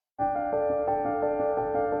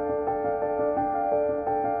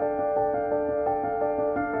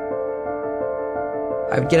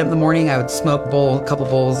I would get up in the morning, I would smoke a couple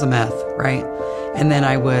bowls of meth, right? And then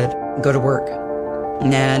I would go to work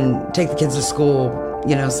and take the kids to school,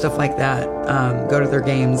 stuff like that, go to their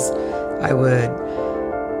games. I would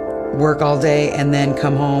work all day and then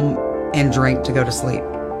come home and drink to go to sleep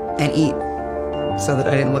and eat so that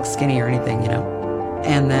I didn't look skinny or anything,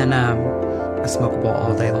 And then I smoke a bowl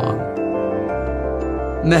all day long.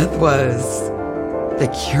 Meth was the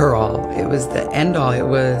cure-all. It was the end-all. It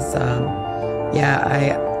was,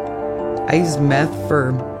 I used meth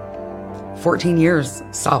for 14 years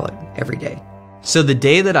solid every day. So the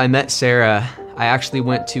day that I met Sarah, I actually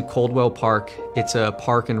went to Coldwell Park. It's a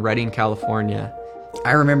park in Redding, California.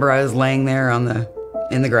 I remember I was laying there in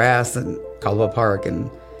the grass in Caldwell Park, and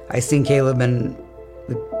I seen Caleb and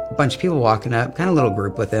a bunch of people walking up, kind of a little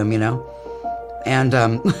group with him, And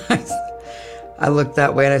I looked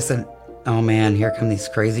that way and I said, oh man, here come these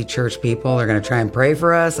crazy church people. They're going to try and pray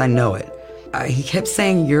for us. I know it. He kept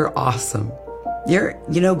saying, you're awesome.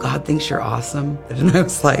 God thinks you're awesome. And I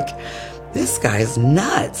was like, this guy's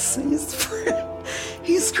nuts.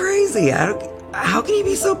 He's crazy. How can he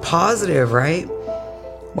be so positive, right?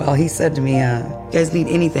 Well, he said to me, you guys need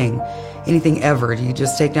anything ever, you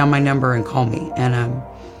just take down my number and call me. And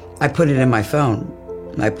I put it in my phone.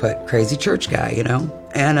 I put crazy church guy,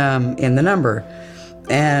 and in the number.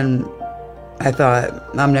 And I thought,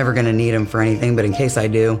 I'm never going to need him for anything, but in case I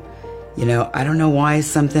do, I don't know why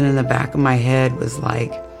something in the back of my head was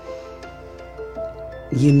like,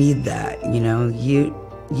 you need that,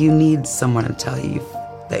 you need someone to tell you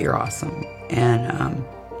that you're awesome. And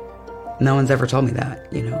no one's ever told me that,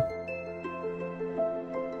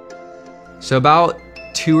 So about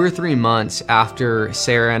 2 or 3 months after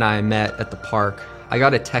Sarah and I met at the park, I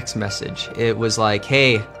got a text message. It was like,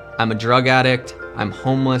 hey, I'm a drug addict. I'm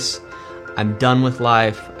homeless. I'm done with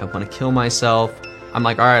life. I want to kill myself. I'm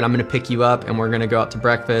like, all right, I'm going to pick you up and we're going to go out to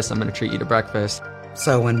breakfast. I'm going to treat you to breakfast.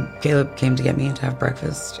 So when Caleb came to get me to have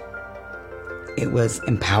breakfast, it was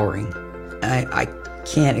empowering. I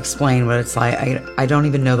can't explain what it's like. I don't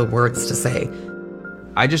even know the words to say.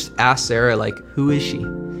 I just asked Sarah, like, who is she?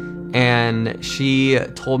 And she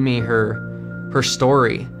told me her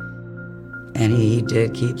story. And he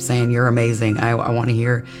did keep saying, you're amazing. I want to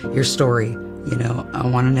hear your story. I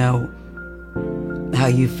want to know how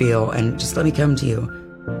you feel, and just let me come to you.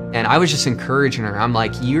 And I was just encouraging her. I'm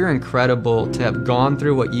like, you're incredible to have gone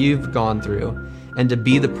through what you've gone through and to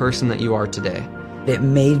be the person that you are today. It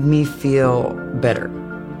made me feel better.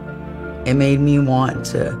 It made me want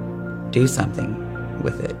to do something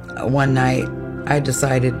with it. One night, I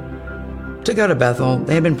decided to go to Bethel.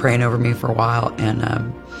 They had been praying over me for a while, and I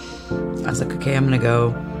was like, okay, I'm going to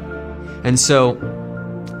go. And so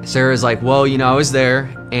Sarah's like, well, I was there,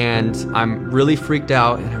 and I'm really freaked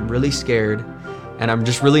out, and I'm really scared, and I'm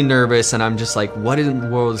just really nervous, and I'm just like, what in the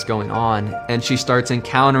world is going on? And she starts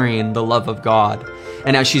encountering the love of God.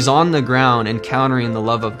 And as she's on the ground encountering the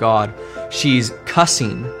love of God, she's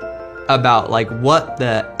cussing about like what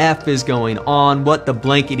the F is going on, what the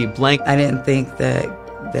blankety blank. I didn't think that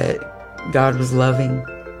God was loving.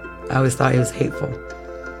 I always thought he was hateful.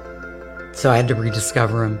 So I had to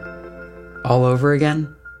rediscover him all over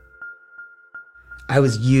again. I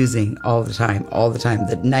was using all the time.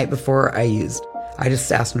 The night before I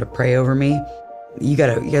just asked him to pray over me. You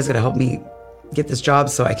guys gotta help me get this job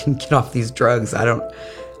so I can get off these drugs. I don't know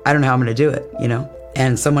how I'm gonna do it,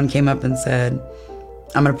 And someone came up and said,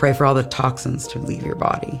 I'm gonna pray for all the toxins to leave your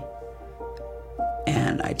body.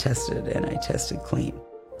 And I tested clean.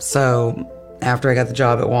 So after I got the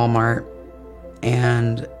job at Walmart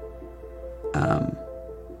and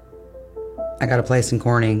I got a place in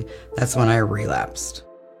Corning, that's when I relapsed.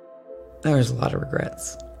 There was a lot of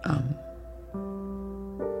regrets.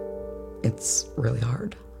 It's really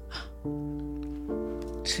hard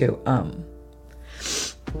to,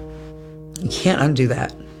 you can't undo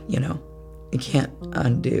that, You can't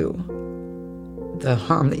undo the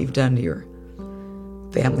harm that you've done to your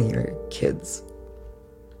family, your kids,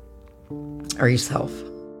 or yourself.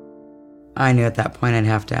 I knew at that point I'd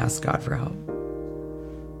have to ask God for help.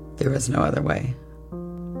 There was no other way.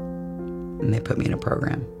 And they put me in a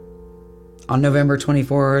program. On November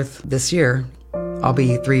 24th this year, I'll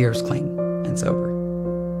be 3 years clean and sober.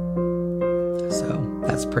 So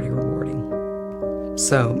that's pretty rewarding.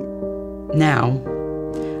 So now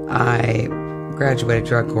I graduated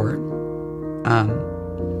drug court.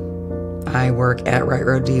 I work at Right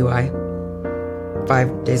Road DUI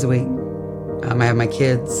 5 days a week. I have my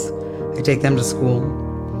kids. I take them to school.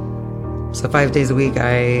 So 5 days a week,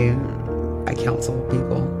 I counsel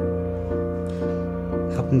people,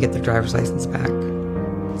 help them get their driver's license back.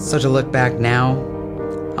 So to look back now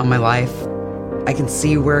on my life I can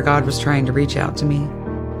see where God was trying to reach out to me.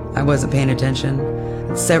 I wasn't paying attention.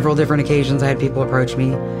 On several different occasions, I had people approach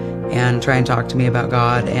me and try and talk to me about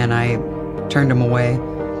God, and I turned them away.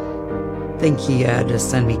 I think he had to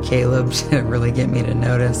send me Caleb to really get me to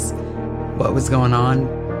notice what was going on.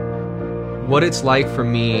 What it's like for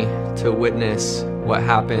me to witness what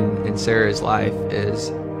happened in Sarah's life is,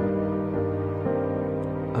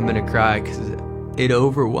 I'm gonna cry because it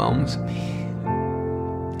overwhelms me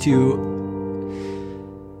to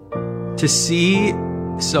see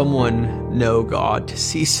someone know God, to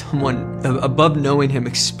see someone above knowing him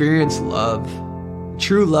experience love,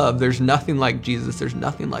 true love. There's nothing like Jesus. There's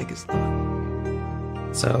nothing like his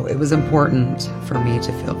love. So it was important for me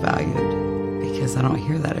to feel valued, because I don't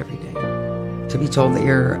hear that every day. To be told that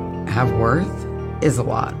you have worth is a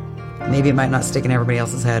lot. Maybe it might not stick in everybody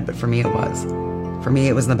else's head, but for me it was. For me,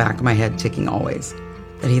 it was in the back of my head ticking always.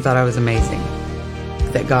 That he thought I was amazing.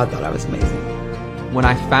 That God thought I was amazing. When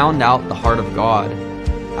I found out the heart of God,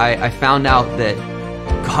 I found out that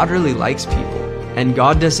God really likes people. And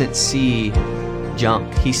God doesn't see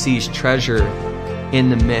junk. He sees treasure in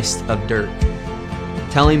the midst of dirt.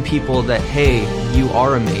 Telling people that, hey, you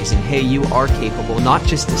are amazing. Hey, you are capable. Not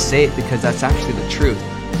just to say it, because that's actually the truth.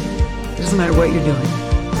 It doesn't matter what you're doing.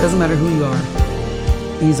 It doesn't matter who you are.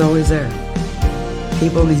 He's always there.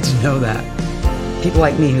 People need to know that. People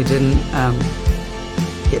like me who didn't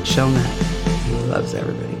get shown that. He loves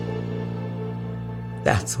everybody.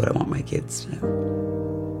 That's what I want my kids to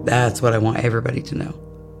know. That's what I want everybody to know.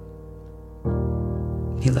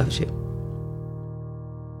 He loves you.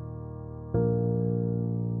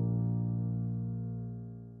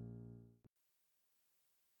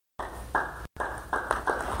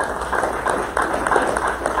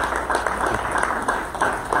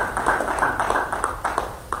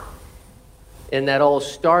 And that all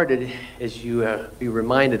started, as you be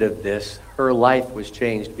reminded of this, her life was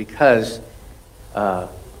changed because that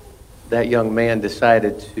young man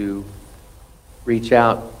decided to reach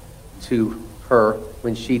out to her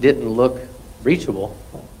when she didn't look reachable,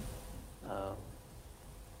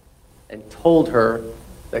 and told her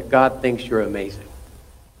that God thinks you're amazing.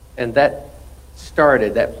 And that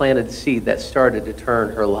planted the seed that started to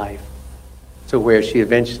turn her life to where she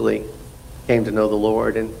eventually came to know the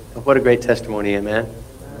Lord. And what a great testimony, amen.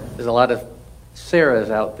 There's a lot of Sarahs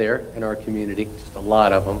out there in our community, just a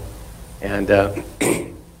lot of them. And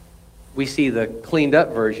we see the cleaned up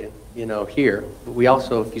version, here. But we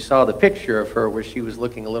also, if you saw the picture of her where she was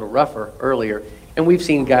looking a little rougher earlier, and we've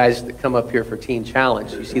seen guys that come up here for Teen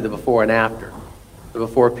Challenge, you see the before and after. The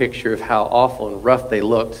before picture of how awful and rough they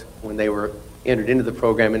looked when they were entered into the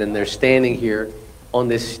program, and then they're standing here on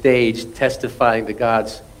this stage testifying to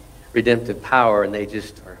God's redemptive power, and they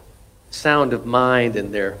just are sound of mind,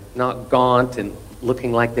 and they're not gaunt and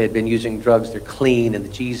looking like they had been using drugs. They're clean,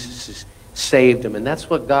 and Jesus has saved them, and that's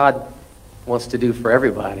what God wants to do for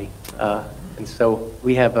everybody. And so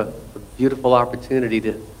we have a beautiful opportunity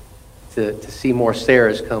to see more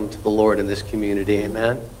Sarahs come to the Lord in this community.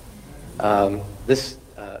 Amen. How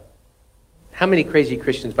many crazy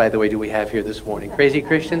Christians, by the way, do we have here this morning? Crazy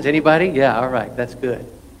Christians? Anybody? Yeah, all right, that's good.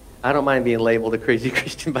 I don't mind being labeled a crazy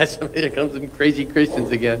Christian by somebody that comes from crazy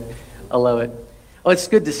Christians again. I love it. Oh, it's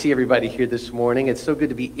good to see everybody here this morning. It's so good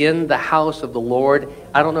to be in the house of the Lord.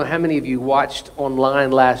 I don't know how many of you watched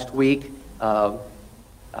online last week. I'm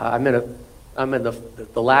in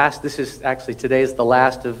the last. This is actually, today is the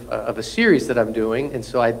last of a series that I'm doing, and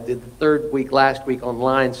so I did the third week last week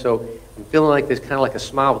online. So I'm feeling like there's kind of like a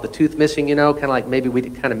smile with the tooth missing, kind of like maybe we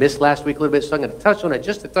kind of missed last week a little bit. So I'm going to touch on it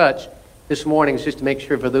just a touch this morning, just to make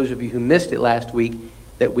sure for those of you who missed it last week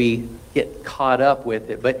that we get caught up with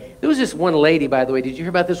it. But there was this one lady, by the way. Did you hear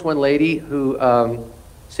about this one lady who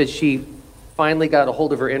said she finally got a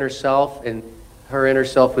hold of her inner self, and her inner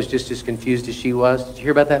self was just as confused as she was? Did you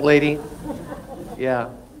hear about that lady? Yeah.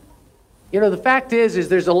 The fact is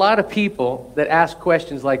there's a lot of people that ask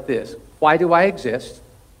questions like this. Why do I exist?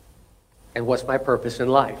 And what's my purpose in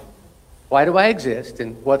life? Why do I exist?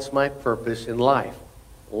 And what's my purpose in life?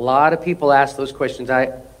 A lot of people ask those questions.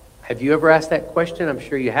 Have you ever asked that question? I'm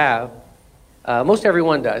sure you have. Most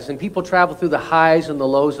everyone does. And people travel through the highs and the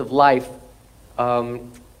lows of life.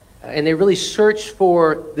 And they really search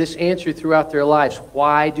for this answer throughout their lives.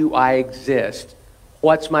 Why do I exist?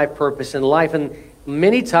 What's my purpose in life? And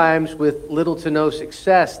many times with little to no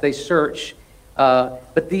success, they search.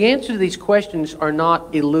 But the answer to these questions are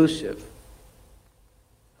not elusive.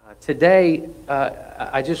 Today,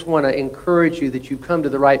 I just want to encourage you that you come to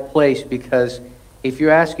the right place, because if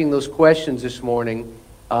you're asking those questions this morning,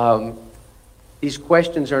 these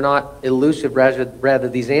questions are not elusive. Rather,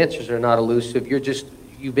 these answers are not elusive.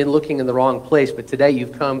 you've been looking in the wrong place, but today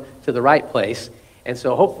you've come to the right place. And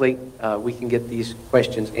so hopefully we can get these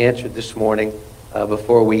questions answered this morning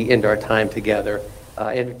before we end our time together.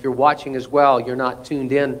 And if you're watching as well, you're not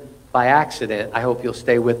tuned in by accident. I hope you'll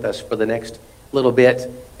stay with us for the next little bit,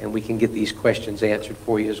 and we can get these questions answered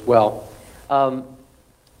for you as well.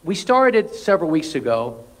 We started several weeks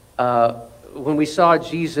ago when we saw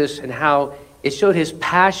Jesus and how it showed his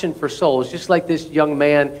passion for souls, just like this young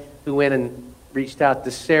man who went and reached out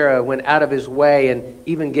to Sarah, went out of his way and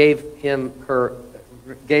even gave her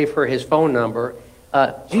his phone number.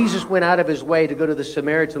 Jesus went out of his way to go to the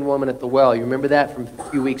Samaritan woman at the well. You remember that from a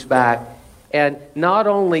few weeks back? And not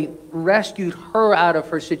only rescued her out of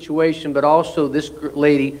her situation, but also this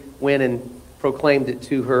lady went and proclaimed it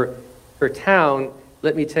to her town.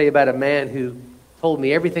 Let me tell you about a man who told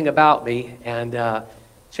me everything about me and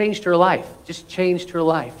changed her life, just changed her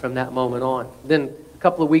life from that moment on. Then a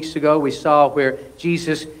couple of weeks ago, we saw where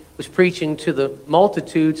Jesus was preaching to the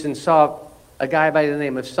multitudes and saw a guy by the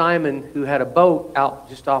name of Simon who had a boat out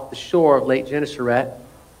just off the shore of Lake Gennesaret,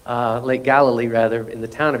 Lake Galilee rather, in the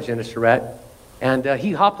town of Gennesaret. And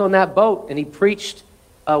he hopped on that boat and he preached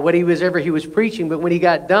whatever he was preaching. But when he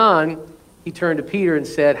got done, he turned to Peter and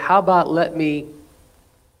said, "How about let me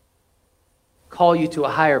call you to a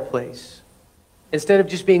higher place? Instead of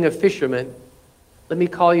just being a fisherman, let me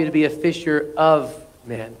call you to be a fisher of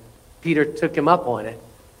men." Peter took him up on it.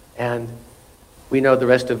 And we know the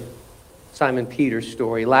rest of Simon Peter's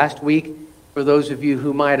story. Last week, for those of you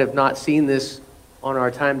who might have not seen this on our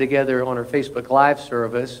time together on our Facebook Live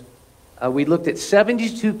service, we looked at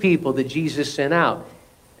 72 people that Jesus sent out.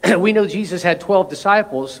 We know Jesus had 12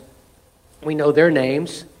 disciples. We know their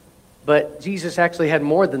names. But Jesus actually had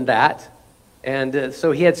more than that. And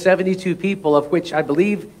so he had 72 people, of which I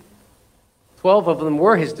believe 12 of them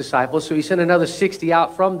were his disciples. So he sent another 60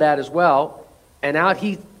 out from that as well. And out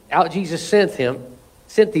Jesus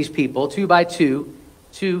sent these people, 2 by 2,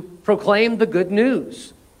 to proclaim the good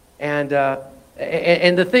news. And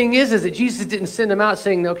the thing is that Jesus didn't send them out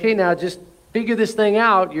saying, "Okay, now just figure this thing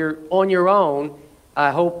out. You're on your own.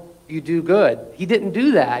 I hope you do good." He didn't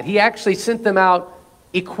do that. He actually sent them out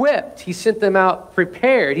equipped. He sent them out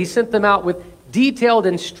prepared. He sent them out with detailed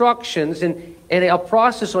instructions and a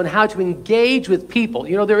process on how to engage with people.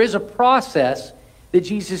 You know, there is a process that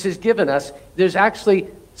Jesus has given us. There's actually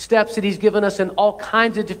steps that he's given us in all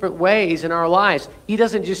kinds of different ways in our lives. He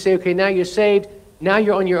doesn't just say, "Okay, now you're saved, now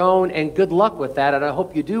you're on your own, and good luck with that, and I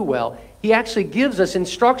hope you do well." He actually gives us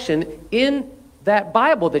instruction in that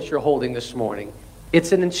Bible that you're holding this morning.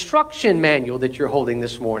 It's an instruction manual that you're holding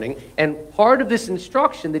this morning, and part of this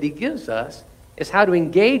instruction that he gives us is how to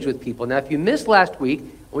engage with people. Now, if you missed last week,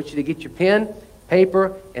 I want you to get your pen,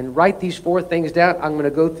 paper, and write these 4 things down. I'm going to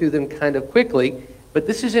go through them kind of quickly, but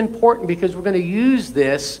this is important because we're going to use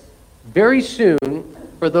this very soon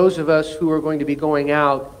for those of us who are going to be going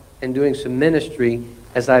out and doing some ministry,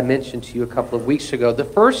 as I mentioned to you a couple of weeks ago. The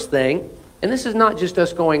first thing, and this is not just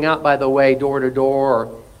us going out, by the way, door to door or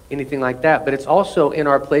anything like that, but it's also in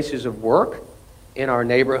our places of work, in our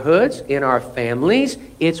neighborhoods, in our families.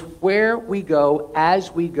 It's where we go,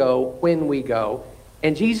 as we go, when we go.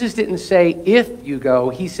 And Jesus didn't say if you go,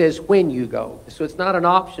 he says when you go. So it's not an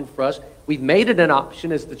option for us. We've made it an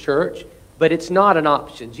option as the church, but it's not an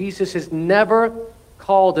option. Jesus has never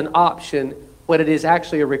called an option what it is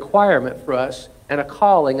actually a requirement for us and a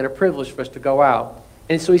calling and a privilege for us to go out.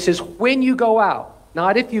 And so he says when you go out,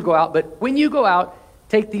 not if you go out, but when you go out,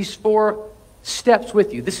 take these 4 steps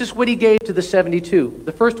with you. This is what he gave to the 72.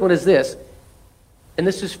 The first one is this, and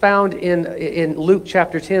this is found in Luke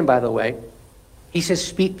chapter 10, by the way. He says,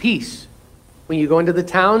 speak peace. When you go into the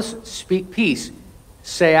towns, speak peace.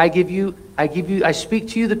 Say, I speak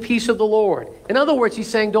to you the peace of the Lord. In other words, he's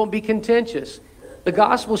saying, don't be contentious. The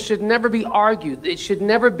gospel should never be argued. It should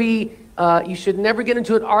never be, you should never get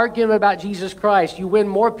into an argument about Jesus Christ. You win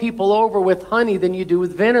more people over with honey than you do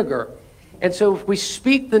with vinegar. And so if we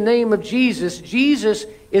speak the name of Jesus, Jesus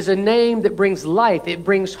is a name that brings life. It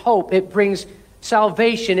brings hope. It brings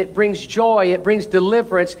salvation. It brings joy. It brings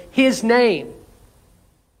deliverance. His name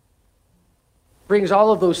brings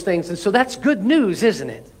all of those things. And so that's good news, isn't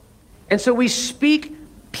it? And so we speak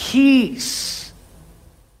peace.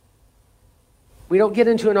 We don't get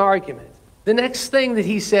into an argument. The next thing that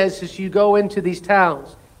he says is you go into these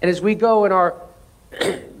towns, and as we go in our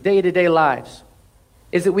day-to-day lives,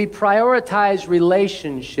 is that we prioritize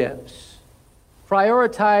relationships.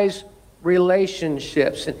 Prioritize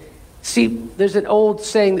relationships. And see, there's an old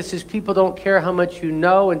saying that says people don't care how much you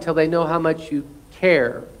know until they know how much you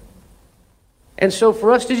care. And so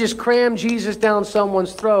for us to just cram Jesus down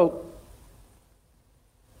someone's throat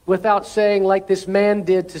without saying, like this man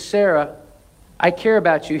did to Sarah, I care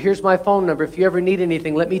about you. Here's my phone number. If you ever need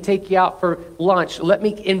anything, let me take you out for lunch. Let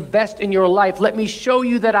me invest in your life. Let me show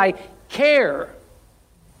you that I care.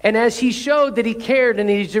 And as he showed that he cared and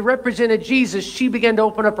he represented Jesus, she began to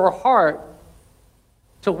open up her heart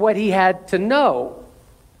to what he had to know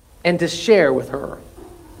and to share with her.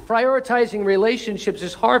 Prioritizing relationships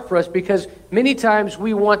is hard for us because many times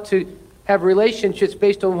we want to have relationships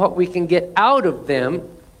based on what we can get out of them.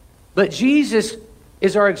 But Jesus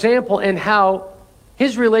is our example in how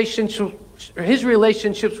his relationships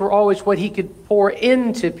were always what he could pour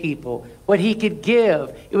into people, what he could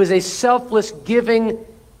give. It was a selfless giving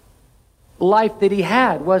life that he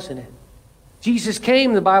had, wasn't it? Jesus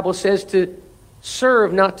came, the Bible says, to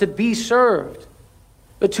serve, not to be served.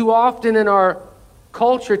 But too often in our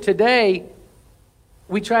culture today,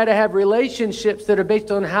 we try to have relationships that are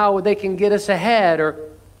based on how they can get us ahead or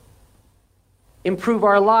improve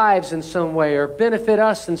our lives in some way or benefit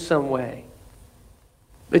us in some way.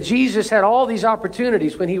 But Jesus had all these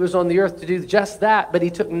opportunities when he was on the earth to do just that, but he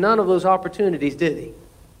took none of those opportunities, did he?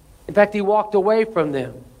 In fact, he walked away from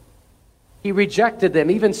them. He rejected them.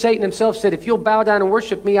 Even Satan himself said, if you'll bow down and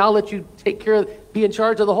worship me, I'll let you be in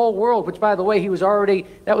charge of the whole world, which, by the way,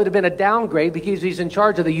 that would have been a downgrade because he's in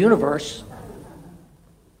charge of the universe.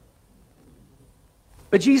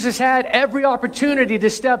 But Jesus had every opportunity to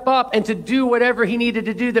step up and to do whatever he needed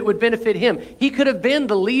to do that would benefit him. He could have been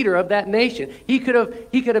the leader of that nation. He could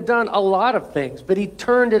have done a lot of things, but he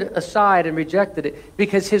turned it aside and rejected it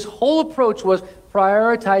because his whole approach was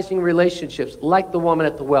prioritizing relationships like the woman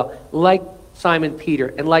at the well, like Simon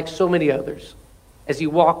Peter, and like so many others as he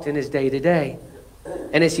walked in his day-to-day.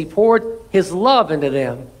 And as he poured his love into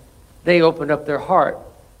them, they opened up their heart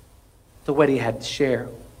to what he had to share.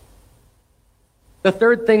 The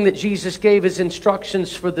third thing that Jesus gave as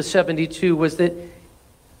instructions for the 72 was that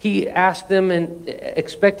he asked them and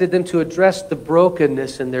expected them to address the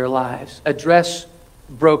brokenness in their lives. Address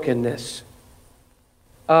brokenness.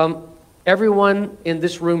 Everyone in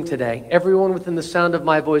this room today, everyone within the sound of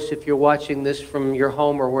my voice, if you're watching this from your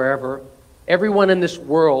home or wherever, everyone in this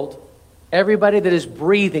world, everybody that is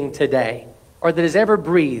breathing today or that has ever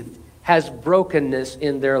breathed has brokenness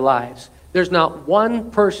in their lives. There's not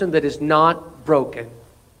one person that is not broken.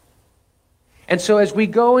 And so as we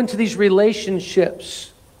go into these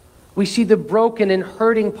relationships, we see the broken and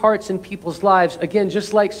hurting parts in people's lives. Again,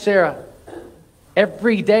 just like Sarah,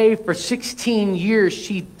 every day for 16 years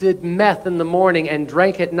she did meth in the morning and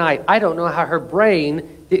drank at night. I don't know how her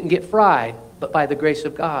brain didn't get fried, but by the grace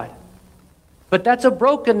of God. But that's a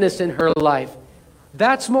brokenness in her life.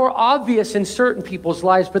 That's more obvious in certain people's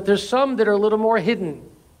lives, but there's some that are a little more hidden.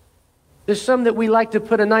 There's some that we like to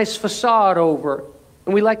put a nice facade over,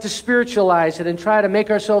 and we like to spiritualize it and try to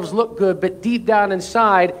make ourselves look good, but deep down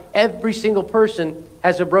inside, every single person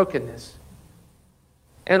has a brokenness.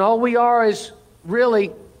 And all we are is really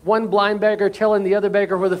one blind beggar telling the other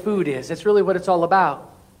beggar where the food is. That's really what it's all about.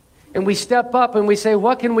 And we step up and we say,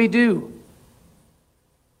 what can we do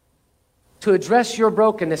to address your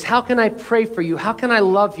brokenness? How can I pray for you? How can I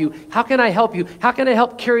love you? How can I help you? How can I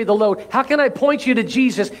help carry the load? How can I point you to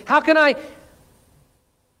Jesus? How can I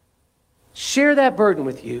share that burden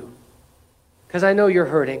with you? Because I know you're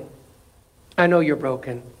hurting. I know you're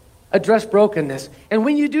broken. Address brokenness. And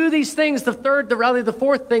when you do these things, the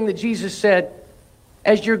fourth thing that Jesus said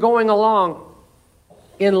as you're going along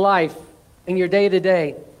in life, in your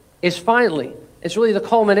day-to-day, is finally, it's really the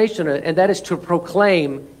culmination of it, and that is to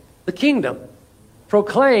proclaim the kingdom.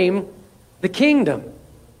 Proclaim the kingdom.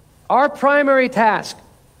 Our primary task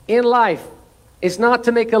in life is not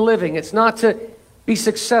to make a living. It's not to be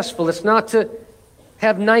successful. It's not to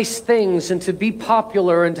have nice things and to be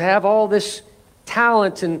popular and to have all this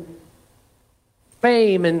talent and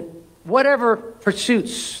fame and whatever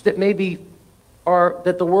pursuits that maybe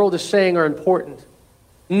that the world is saying are important.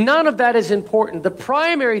 None of that is important. The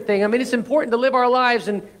primary thing, it's important to live our lives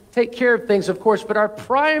and take care of things, of course, but our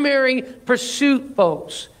primary pursuit,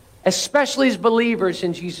 folks, especially as believers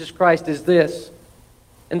in Jesus Christ, is this.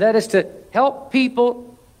 And that is to help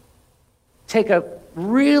people take a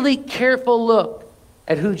really careful look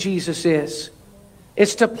at who Jesus is.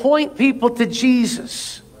 It's to point people to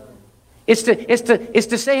Jesus. It's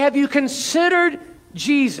to say, have you considered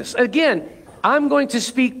Jesus? Again, I'm going to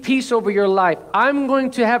speak peace over your life. I'm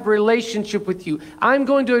going to have a relationship with you. I'm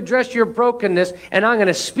going to address your brokenness, and I'm going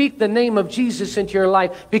to speak the name of Jesus into your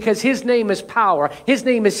life because his name is power. His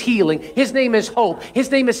name is healing. His name is hope.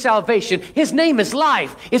 His name is salvation. His name is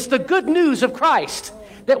life. It's the good news of Christ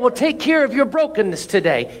that will take care of your brokenness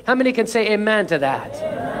today. How many can say amen to that?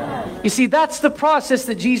 Amen. You see, that's the process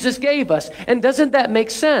that Jesus gave us. And doesn't that make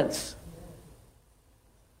sense?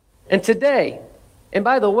 And today, and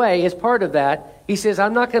by the way, as part of that, he says,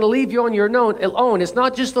 I'm not going to leave you on your own. It's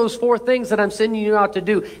not just those 4 things that I'm sending you out to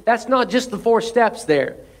do. That's not just the 4 steps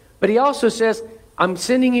there. But he also says, I'm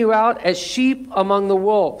sending you out as sheep among the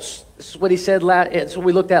wolves. This is what he said, it's what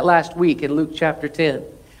we looked at last week in Luke chapter 10.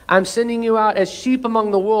 I'm sending you out as sheep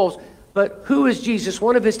among the wolves. But who is Jesus?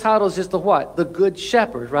 One of his titles is the what? The Good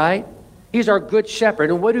Shepherd, right? He's our Good Shepherd.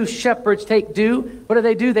 And what do shepherds do? What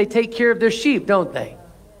do? They take care of their sheep, don't they?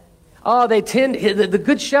 Oh, the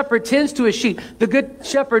Good Shepherd tends to his sheep. The Good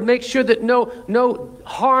Shepherd makes sure that no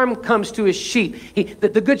harm comes to his sheep.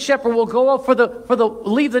 The Good Shepherd will go up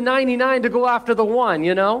leave the 99 to go after the one,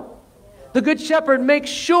 you know? The Good Shepherd makes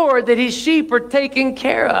sure that his sheep are taken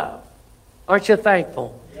care of. Aren't you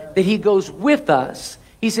thankful that he goes with us?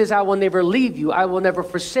 He says, I will never leave you. I will never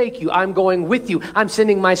forsake you. I'm going with you. I'm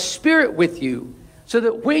sending my Spirit with you. So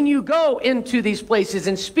that when you go into these places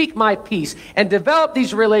and speak my peace and develop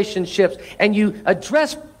these relationships and you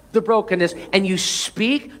address the brokenness and you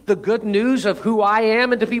speak the good news of who I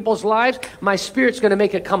am into people's lives, my Spirit's going to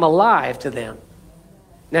make it come alive to them.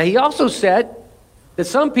 Now, he also said that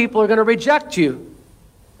some people are going to reject you.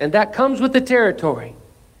 And that comes with the territory.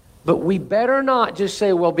 But we better not just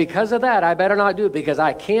say, well, because of that, I better not do it because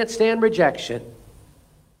I can't stand rejection.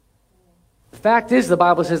 The fact is, the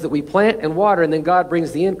Bible says that we plant and water and then God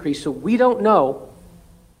brings the increase. So we don't know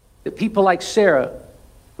that people like Sarah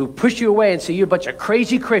who push you away and say you're a bunch of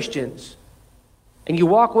crazy Christians and you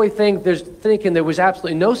walk away thinking there was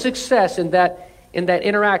absolutely no success in that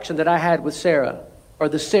interaction that I had with Sarah or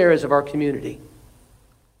the Sarahs of our community.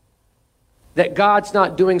 That God's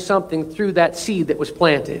not doing something through that seed that was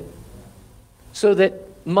planted. So that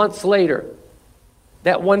months later,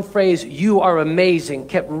 that one phrase, you are amazing,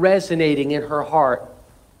 kept resonating in her heart.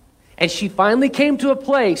 And she finally came to a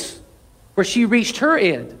place where she reached her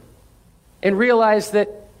end and realized that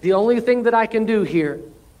the only thing that I can do here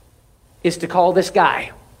is to call this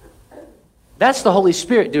guy. That's the Holy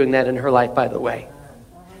Spirit doing that in her life, by the way.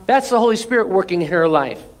 That's the Holy Spirit working in her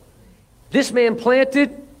life. This man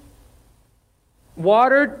planted,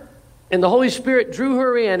 watered, and the Holy Spirit drew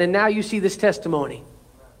her in, and now you see this testimony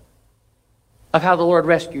of how the Lord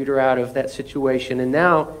rescued her out of that situation. And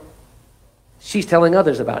now she's telling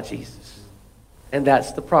others about Jesus. And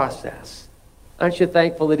that's the process. Aren't you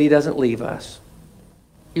thankful that he doesn't leave us?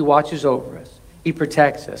 He watches over us. He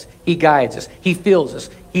protects us. He guides us. He fills us.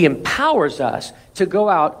 He empowers us to go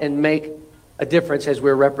out and make a difference as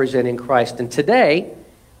we're representing Christ. And today,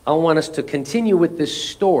 I want us to continue with this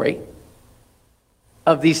story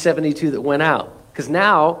of these 72 that went out. Because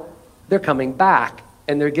now they're coming back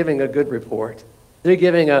and they're giving a good report. They're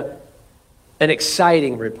giving an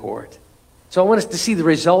exciting report. So I want us to see the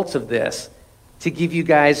results of this to give you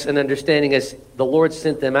guys an understanding as the Lord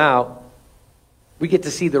sent them out. We get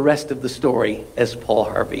to see the rest of the story, as Paul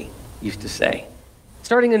Harvey used to say.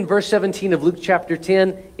 Starting in verse 17 of Luke chapter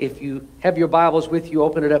 10, if you have your Bibles with you,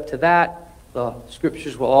 open it up to that. The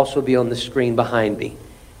scriptures will also be on the screen behind me.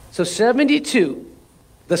 So 72.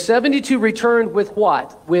 The 72 returned with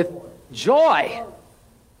what? With joy.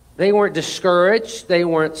 They weren't discouraged. They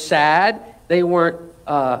weren't sad. They weren't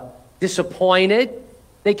disappointed.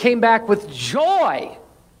 They came back with joy.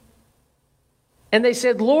 And they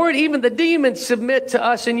said, Lord, even the demons submit to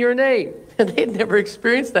us in your name. And they had never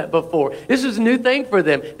experienced that before. This was a new thing for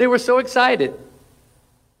them. They were so excited.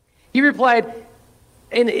 He replied,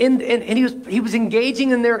 and he was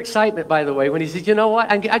engaging in their excitement, by the way, when he said, you know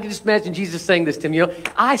what? I can just imagine Jesus saying this to him. You know,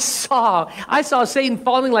 I saw Satan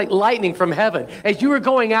falling like lightning from heaven. As you were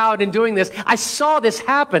going out and doing this, I saw this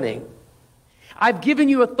happening. I've given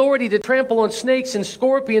you authority to trample on snakes and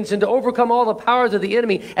scorpions and to overcome all the powers of the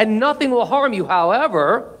enemy, and nothing will harm you.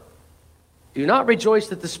 However, do not rejoice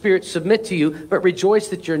that the spirits submit to you, but rejoice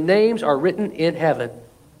that your names are written in heaven.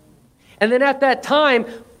 And then at that time,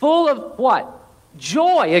 full of what?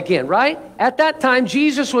 Joy again, right? At that time,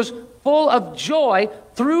 Jesus was full of joy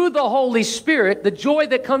through the Holy Spirit, the joy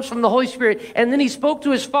that comes from the Holy Spirit. And then he spoke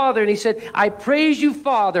to his Father and he said, I praise you,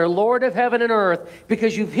 Father, Lord of heaven and earth,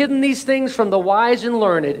 because you've hidden these things from the wise and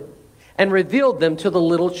learned and revealed them to the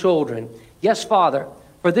little children. Yes, Father,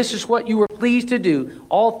 for this is what you were pleased to do.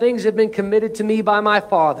 All things have been committed to me by my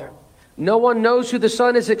Father. No one knows who the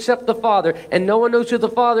Son is except the Father, and no one knows who the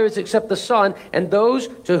Father is except the Son, and those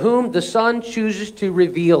to whom the Son chooses to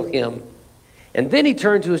reveal him. And then he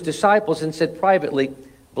turned to his disciples and said privately,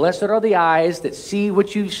 Blessed are the eyes that see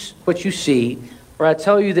what you see. For I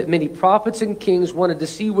tell you that many prophets and kings wanted to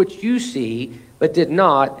see what you see, but did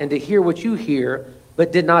not, and to hear what you hear,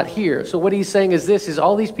 but did not hear. So what he's saying is this, is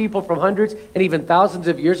all these people from hundreds and even thousands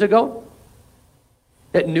of years ago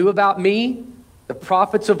that knew about me, the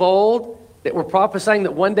prophets of old, that were prophesying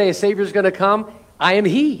that one day a Savior is going to come, I am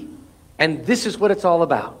He. And this is what it's all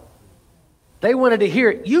about. They wanted to hear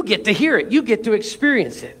it. You get to hear it. You get to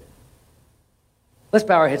experience it. Let's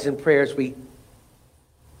bow our heads in prayer as we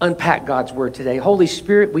unpack God's Word today. Holy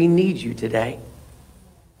Spirit, we need you today.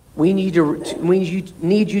 We need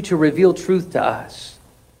you to reveal truth to us.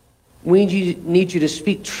 We need you to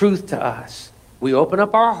speak truth to us. We open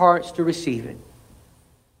up our hearts to receive it.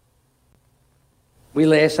 We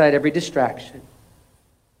lay aside every distraction.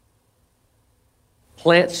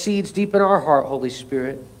 Plant seeds deep in our heart, Holy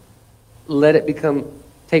Spirit. Let it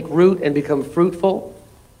take root and become fruitful.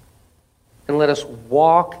 And let us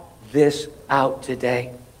walk this out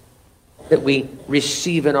today. That we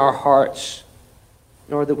receive in our hearts.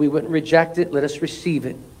 Nor that we wouldn't reject it. Let us receive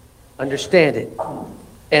it. Understand it.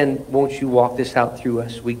 And won't you walk this out through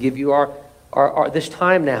us? We give you our this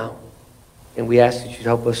time now. And we ask that you'd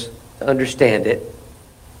help us to understand it.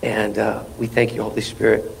 And we thank you, Holy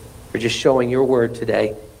Spirit, for just showing your word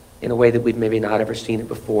today in a way that we've maybe not ever seen it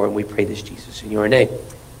before. And we pray this, Jesus, in your name.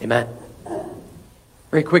 Amen.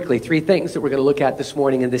 Very quickly, 3 things that we're going to look at this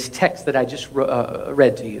morning in this text that I just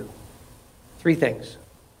read to you. 3 things.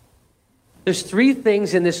 There's 3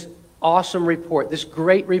 things in this awesome report, this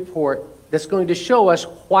great report, that's going to show us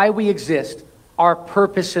why we exist, our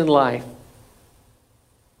purpose in life.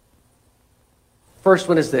 First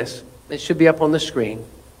one is this. It should be up on the screen.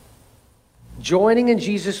 Joining in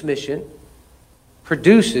Jesus' mission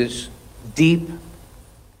produces deep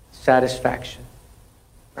satisfaction.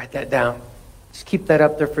 Write that down. Just keep that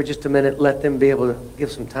up there for just a minute. Let them be able to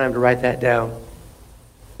give some time to write that down.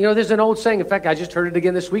 You know, there's an old saying. In fact, I just heard it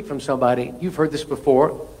again this week from somebody. You've heard this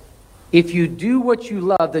before. If you do what you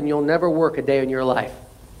love, then you'll never work a day in your life.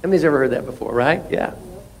 Anybody's ever heard that before, right? Yeah.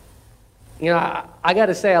 You know, I got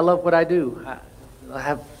to say, I love what I do. I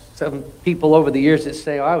have some people over the years that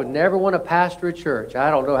say, I would never want to pastor a church. I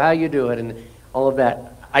don't know how you do it and all of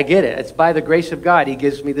that. I get it. It's by the grace of God. He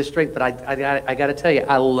gives me the strength. But I got to tell you,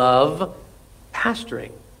 I love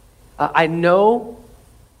pastoring. I know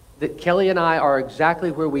that Kelly and I are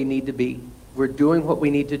exactly where we need to be. We're doing what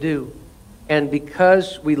we need to do. And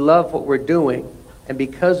because we love what we're doing, and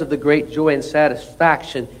because of the great joy and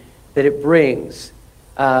satisfaction that it brings,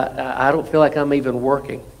 I don't feel like I'm even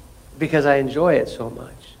working because I enjoy it so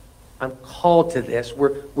much. I'm called to this.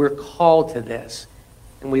 We're called to this,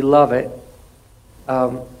 and we love it.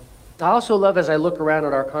 I also love as I look around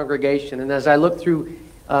at our congregation, and as I look through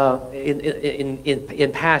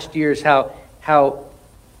in past years, how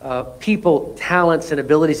people, talents, and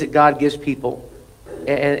abilities that God gives people,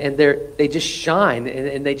 and they just shine,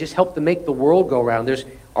 and they just help to make the world go around. There's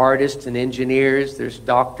artists and engineers, there's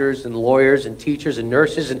doctors and lawyers and teachers and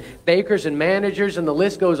nurses and bakers and managers, and the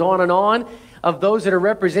list goes on of those that are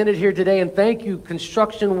represented here today. And thank you,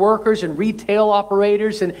 construction workers and retail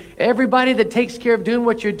operators and everybody that takes care of doing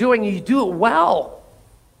what you're doing. You do it well.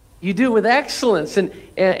 You do it with excellence. And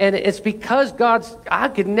it's because I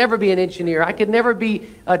could never be an engineer. I could never be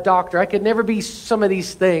a doctor. I could never be some of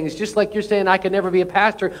these things. Just like you're saying, I could never be a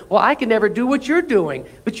pastor. Well, I could never do what you're doing.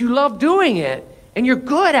 But you love doing it. And you're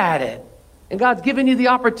good at it. And God's given you the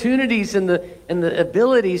opportunities and the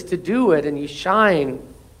abilities to do it. And you shine.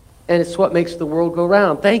 And it's what makes the world go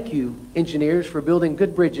round. Thank you, engineers, for building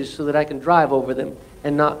good bridges so that I can drive over them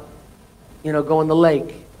and not, go in the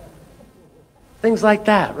lake. Things like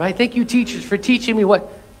that, right? Thank you, teachers, for teaching me what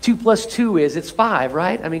 2 + 2 is. It's 5,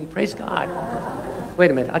 right? I mean, praise God. Wait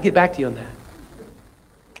a minute. I'll get back to you on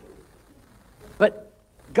that. But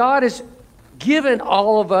God has given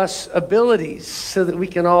all of us abilities so that we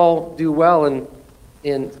can all do well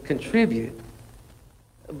and contribute.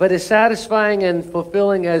 But as satisfying and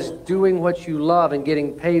fulfilling as doing what you love and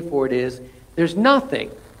getting paid for it is, there's nothing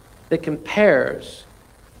that compares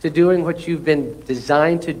to doing what you've been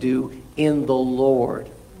designed to do in the Lord.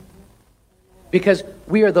 Because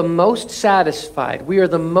we are the most satisfied, we are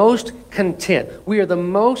the most content, we are the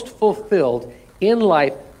most fulfilled in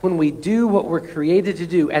life when we do what we're created to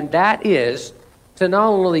do, and that is to not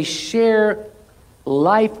only share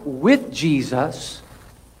life with Jesus,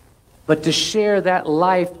 but to share that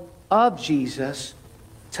life of Jesus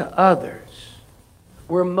to others.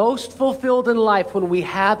 We're most fulfilled in life when we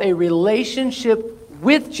have a relationship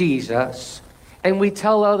with Jesus and we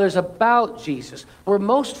tell others about Jesus. We're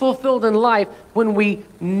most fulfilled in life when we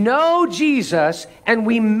know Jesus and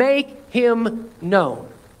we make him known.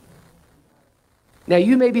 Now,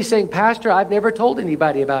 you may be saying, Pastor, I've never told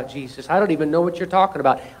anybody about Jesus. I don't even know what you're talking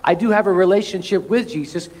about. I do have a relationship with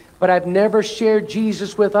Jesus, but I've never shared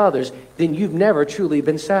Jesus with others. Then you've never truly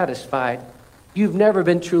been satisfied. You've never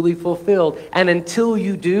been truly fulfilled. And until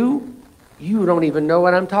you do, you don't even know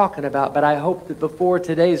what I'm talking about. But I hope that before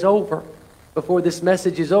today's over, before this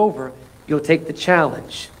message is over, you'll take the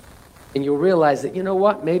challenge. And you'll realize that, you know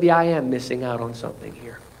what? Maybe I am missing out on something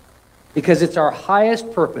here. Because it's our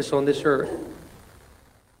highest purpose on this earth.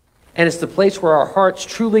 And it's the place where our hearts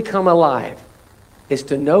truly come alive, is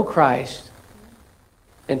to know Christ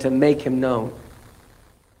and to make him known.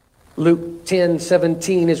 Luke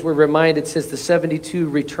 10:17, as we're reminded, says the 72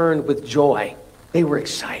 returned with joy. They were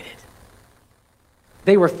excited.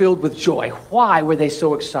 They were filled with joy. Why were they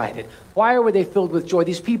so excited? Why were they filled with joy?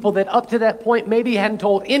 These people that up to that point maybe hadn't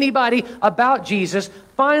told anybody about Jesus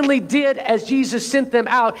finally did as Jesus sent them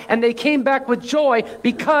out, and they came back with joy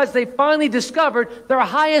because they finally discovered their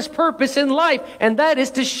highest purpose in life, and that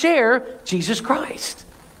is to share Jesus Christ.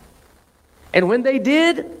 And when they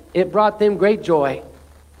did, it brought them great joy.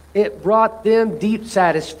 It brought them deep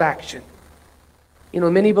satisfaction. You know,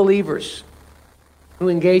 many believers who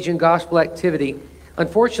engage in gospel activity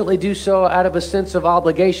unfortunately do so out of a sense of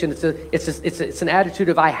obligation. It's an attitude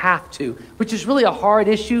of I have to, which is really a hard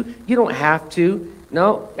issue. You don't have to.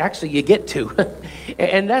 No, actually you get to.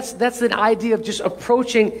 And that's an idea of just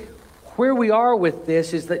approaching where we are with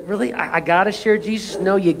this, is that really I got to share Jesus?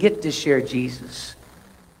 No, you get to share Jesus.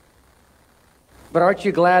 But aren't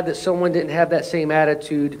you glad that someone didn't have that same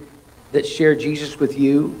attitude that shared Jesus with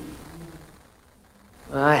you?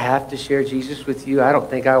 I have to share Jesus with you. I don't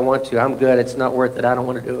think I want to. I'm good. It's not worth it. I don't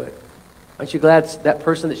want to do it. Aren't you glad that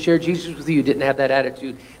person that shared Jesus with you didn't have that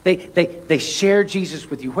attitude? They shared Jesus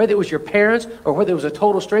with you, whether it was your parents or whether it was a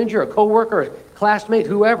total stranger, a coworker, a classmate,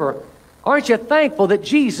 whoever. Aren't you thankful that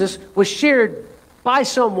Jesus was shared by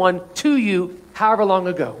someone to you however long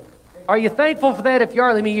ago? Are you thankful for that? If you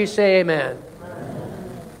are, let me hear you say amen.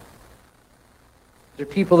 There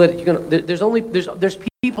are people that you can. There's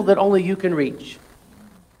people that only you can reach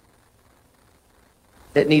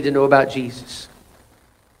that need to know about Jesus.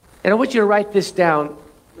 And I want you to write this down.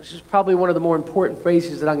 This is probably one of the more important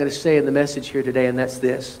phrases that I'm going to say in the message here today, and that's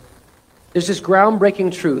this. There's this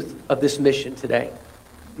groundbreaking truth of this mission today.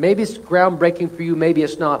 Maybe it's groundbreaking for you, maybe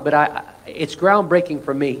it's not, but it's groundbreaking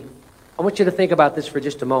for me. I want you to think about this for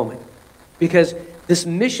just a moment. Because this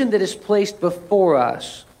mission that is placed before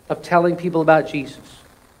us of telling people about Jesus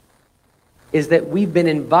is that we've been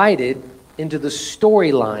invited into the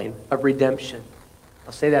storyline of redemption.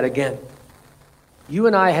 I'll say that again. You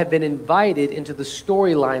and I have been invited into the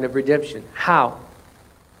storyline of redemption. How?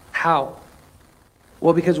 How?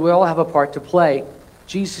 Well, because we all have a part to play.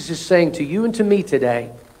 Jesus is saying to you and to me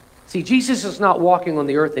today, see, Jesus is not walking on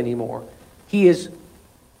the earth anymore. He is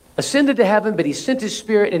ascended to heaven, but he sent his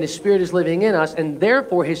Spirit, and his Spirit is living in us, and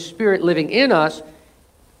therefore his Spirit living in us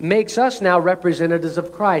makes us now representatives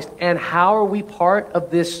of Christ. And how are we part of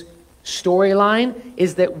this storyline?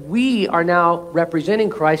 Is that we are now representing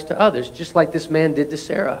Christ to others, just like this man did to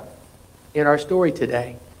Sarah in our story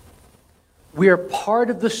today. We are part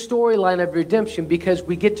of the storyline of redemption because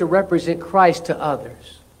we get to represent Christ to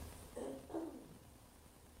others.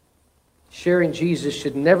 Sharing Jesus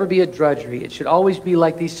should never be a drudgery. It should always be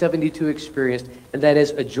like these 72 experienced, and that is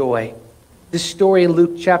a joy. This story in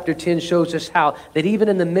Luke chapter 10 shows us how that even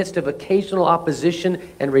in the midst of occasional opposition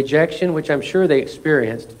and rejection, which I'm sure they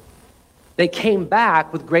experienced, they came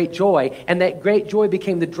back with great joy, and that great joy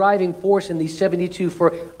became the driving force in these 72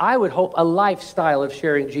 for, I would hope, a lifestyle of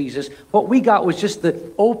sharing Jesus. What we got was just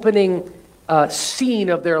the opening scene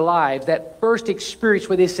of their lives, that first experience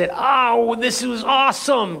where they said, oh, this was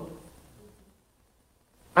awesome.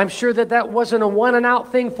 I'm sure that wasn't a one and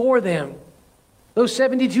out thing for them. Those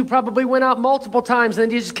 72 probably went out multiple times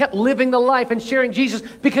and they just kept living the life and sharing Jesus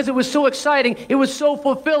because it was so exciting. It was so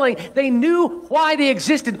fulfilling. They knew why they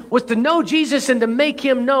existed was to know Jesus and to make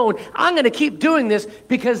him known. I'm going to keep doing this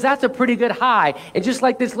because that's a pretty good high. And just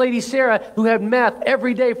like this lady Sarah who had meth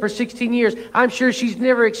every day for 16 years, I'm sure she's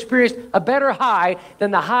never experienced a better high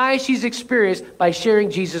than the high she's experienced by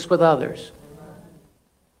sharing Jesus with others.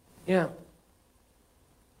 Yeah.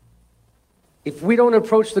 If we don't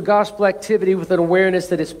approach the gospel activity with an awareness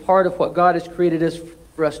that it's part of what God has created us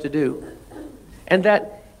for us to do, and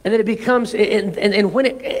that it becomes, and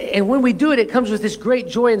when we do it, it comes with this great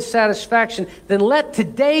joy and satisfaction, then let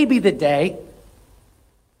today be the day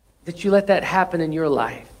that you let that happen in your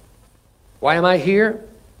life. Why am I here?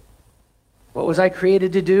 What was I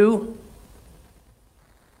created to do?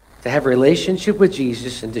 To have a relationship with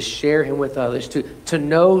Jesus and to share him with others, to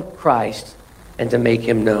know Christ and to make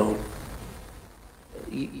him known.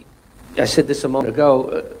 I said this a moment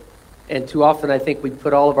ago, and too often I think we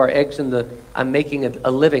put all of our eggs in the I'm making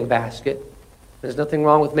a living basket. There's nothing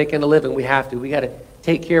wrong with making a living. We have to. We got to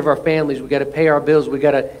take care of our families. We got to pay our bills. We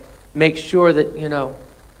got to make sure that,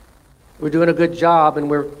 we're doing a good job and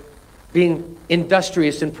we're being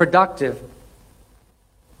industrious and productive.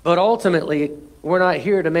 But ultimately, we're not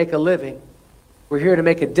here to make a living. We're here to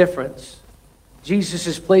make a difference. Jesus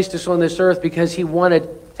has placed us on this earth because he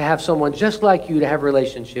wanted to have someone just like you to have a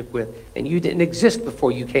relationship with. And you didn't exist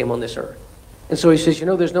before you came on this earth. And so he says,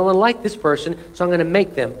 there's no one like this person, so I'm going to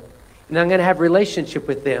make them. And I'm going to have a relationship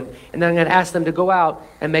with them. And I'm going to ask them to go out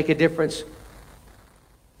and make a difference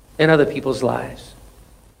in other people's lives.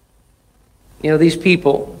 These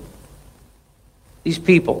people,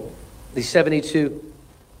 these 72,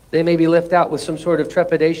 they may be left out with some sort of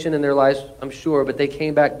trepidation in their lives, I'm sure, but they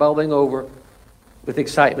came back bubbling over with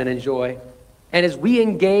excitement and joy. And as we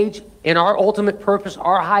engage in our ultimate purpose,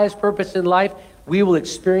 our highest purpose in life, we will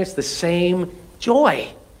experience the same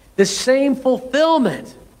joy, the same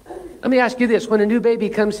fulfillment. Let me ask you this. When a new baby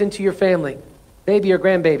comes into your family, baby or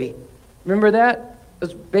grandbaby, remember that?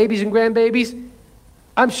 Those babies and grandbabies?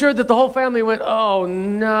 I'm sure that the whole family went, oh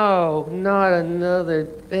no, not another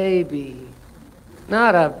baby.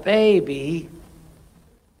 Not a baby.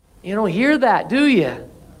 You don't hear that, do you?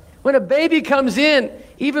 When a baby comes in,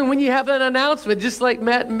 even when you have an announcement, just like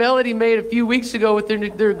Matt and Melody made a few weeks ago with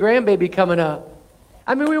their grandbaby coming up.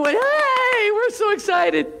 I mean, we went, hey, we're so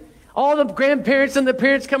excited. All the grandparents and the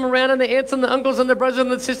parents come around, and the aunts and the uncles and the brothers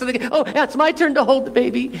and the sisters. Oh, it's my turn to hold the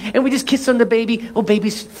baby. And we just kiss on the baby. Oh,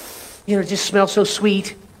 babies, just smell so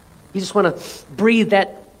sweet. You just want to breathe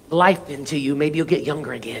that life into you. Maybe you'll get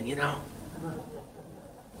younger again,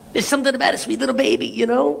 There's something about a sweet little baby,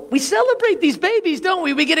 We celebrate these babies, don't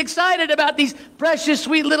we? We get excited about these precious,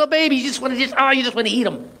 sweet little babies. You just want to eat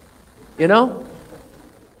them,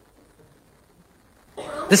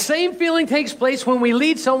 The same feeling takes place when we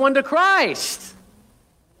lead someone to Christ.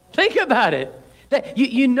 Think about it.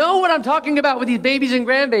 You know what I'm talking about with these babies and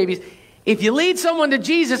grandbabies. If you lead someone to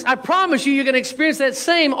Jesus, I promise you're going to experience that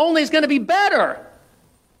same, only it's going to be better.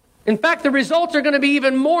 In fact, the results are going to be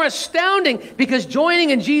even more astounding because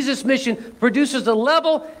joining in Jesus' mission produces a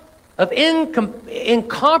level of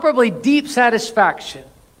incomparably deep satisfaction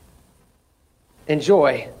and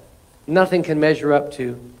joy nothing can measure up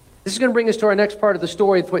to. This is going to bring us to our next part of the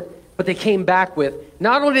story of what they came back with.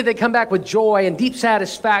 Not only did they come back with joy and deep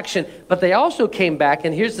satisfaction, but they also came back,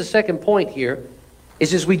 and here's the second point here,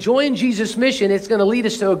 is as we join Jesus' mission, it's going to lead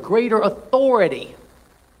us to a greater authority.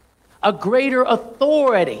 A greater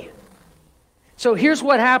authority. So here's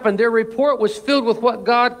what happened. Their report was filled with what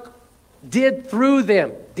God did through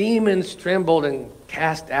them. Demons trembled and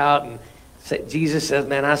cast out. And Jesus says,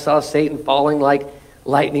 man, I saw Satan falling like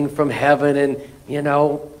lightning from heaven and,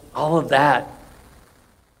 all of that.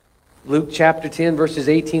 Luke chapter 10, verses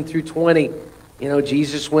 18 through 20.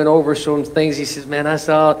 Jesus went over some things. He says, man, I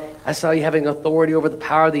saw you having authority over the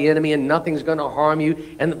power of the enemy and nothing's going to harm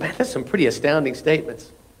you. And man, that's some pretty astounding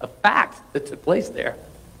statements. A fact that took place there.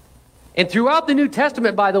 And throughout the New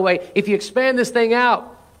Testament, by the way, if you expand this thing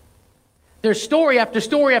out, there's story after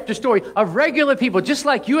story after story of regular people, just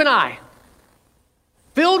like you and I,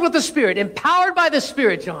 filled with the Spirit, empowered by the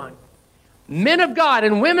Spirit, John. Men of God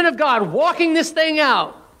and women of God walking this thing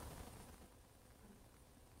out.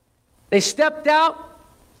 They stepped out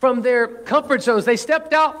from their comfort zones. They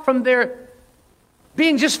stepped out from their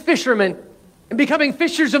being just fishermen and becoming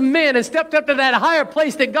fishers of men and stepped up to that higher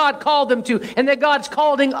place that God called them to and that God's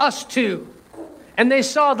calling us to. And they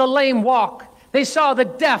saw the lame walk. They saw the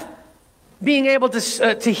deaf being able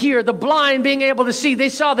to hear, the blind being able to see. They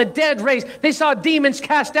saw the dead raised. They saw demons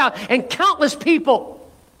cast out. And countless people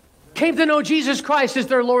came to know Jesus Christ as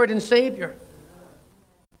their Lord and Savior.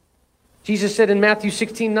 Jesus said in Matthew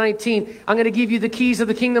 16:19, I'm going to give you the keys of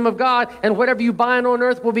the kingdom of God, and whatever you bind on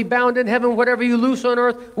earth will be bound in heaven. Whatever you loose on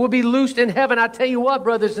earth will be loosed in heaven. I tell you what,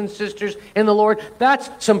 brothers and sisters in the Lord, that's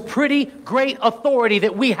some pretty great authority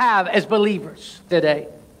that we have as believers today.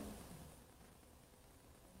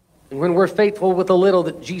 And when we're faithful with the little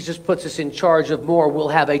that Jesus puts us in charge of more, we'll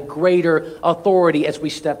have a greater authority as we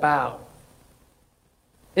step out.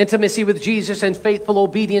 Intimacy with Jesus and faithful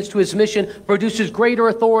obedience to his mission produces greater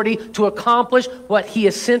authority to accomplish what he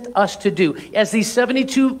has sent us to do. As these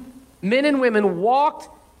 72 men and women walked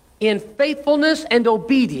in faithfulness and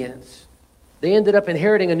obedience, they ended up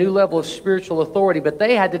inheriting a new level of spiritual authority, but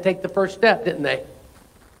they had to take the first step, didn't they?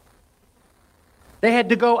 They had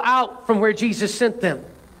to go out from where Jesus sent them.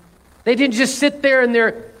 They didn't just sit there in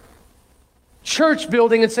their church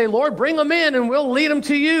building and say, Lord, bring them in and we'll lead them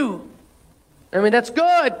to you. I mean, that's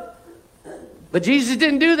good. But Jesus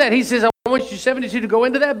didn't do that. He says, I want you 72 to go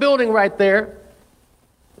into that building right there.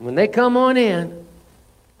 And when they come on in,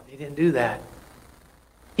 he didn't do that.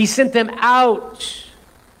 He sent them out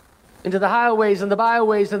into the highways and the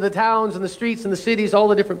byways and the towns and the streets and the cities, all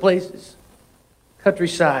the different places.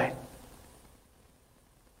 Countryside.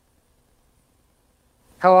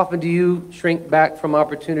 How often do you shrink back from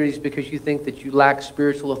opportunities because you think that you lack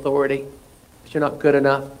spiritual authority? Because you're not good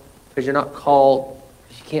enough? Because you're not called?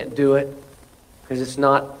 Because you can't do it? Because it's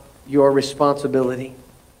not your responsibility?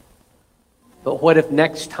 But what if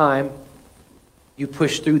next time you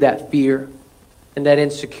push through that fear and that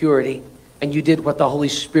insecurity and you did what the Holy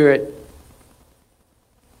Spirit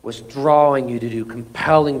was drawing you to do,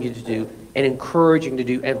 compelling you to do, and encouraging you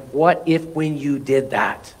to do? And what if when you did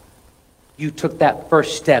that, you took that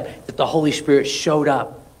first step, that the Holy Spirit showed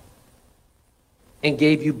up and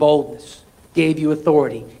gave you boldness, gave you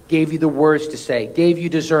authority, gave you the words to say, gave you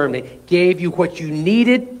discernment, gave you what you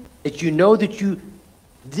needed that you know that you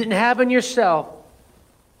didn't have in yourself,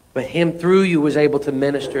 but Him through you was able to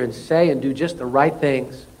minister and say and do just the right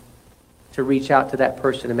things to reach out to that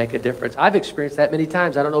person and make a difference. I've experienced that many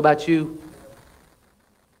times. I don't know about you.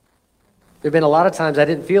 There have been a lot of times I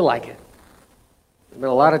didn't feel like it. There have been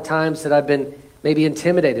a lot of times that I've been maybe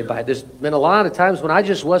intimidated by it. There's been a lot of times when I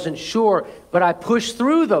just wasn't sure, but I pushed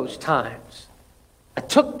through those times. I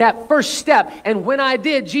took that first step, and when I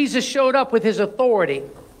did, Jesus showed up with His authority.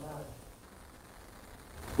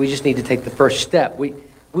 We just need to take the first step. We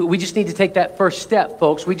just need to take that first step,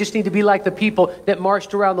 folks. We just need to be like the people that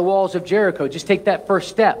marched around the walls of Jericho. Just take that first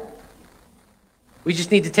step. We just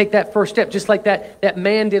need to take that first step, just like that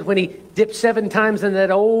man did when he dipped 7 times in that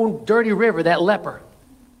old dirty river, that leper.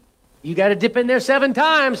 You got to dip in there 7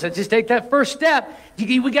 times. So just take that first step.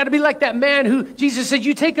 We got to be like that man who Jesus said,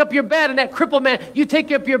 you take up your bed, and that crippled man, you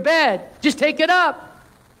take up your bed. Just take it up.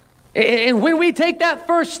 And when we take that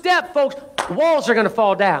first step, folks, walls are going to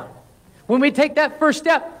fall down. When we take that first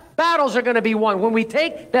step, battles are going to be won. When we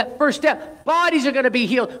take that first step, bodies are going to be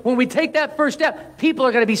healed. When we take that first step, people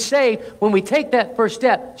are going to be saved. When we take that first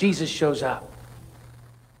step, Jesus shows up.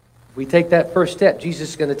 We take that first step,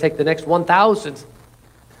 Jesus is going to take the next 1,000.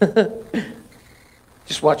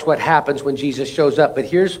 Just watch what happens when Jesus shows up. But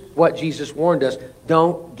here's what Jesus warned us.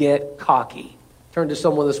 Don't get cocky. Turn to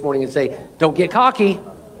someone this morning and say, don't get cocky.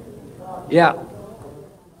 Yeah.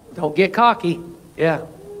 Don't get cocky. Yeah.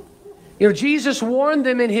 You know, Jesus warned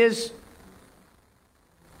them in his,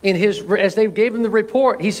 as they gave him the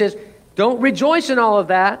report, he says, don't rejoice in all of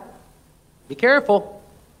that. Be careful.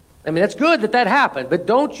 I mean, that's good that happened, but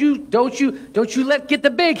don't you get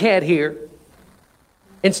the big head here.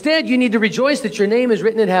 Instead, you need to rejoice that your name is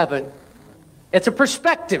written in heaven. It's a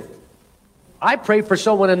perspective. I prayed for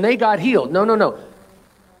someone and they got healed. No.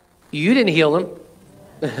 You didn't heal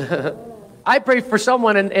them. I prayed for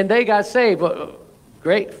someone and they got saved.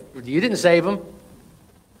 Great. You didn't save them.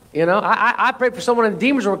 You know, I prayed for someone and the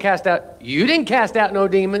demons were cast out. You didn't cast out no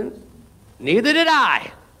demons. Neither did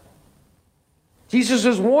I. Jesus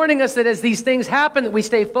was warning us that as these things happen, that we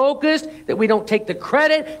stay focused, that we don't take the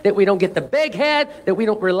credit, that we don't get the big head, that we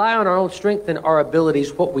don't rely on our own strength and our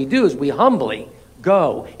abilities. What we do is we humbly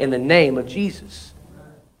go in the name of Jesus.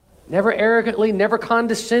 Never arrogantly, never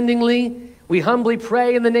condescendingly. We humbly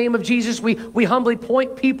pray in the name of Jesus. We humbly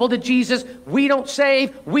point people to Jesus. We don't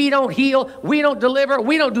save. We don't heal. We don't deliver.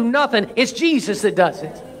 We don't do nothing. It's Jesus that does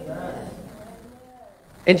it.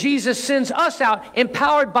 And Jesus sends us out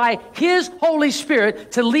empowered by His Holy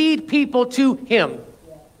Spirit to lead people to Him.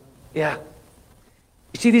 Yeah.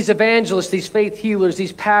 You see these evangelists, these faith healers,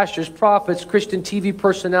 these pastors, prophets, Christian TV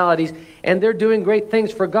personalities, and they're doing great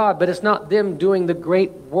things for God, but it's not them doing the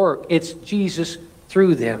great work. It's Jesus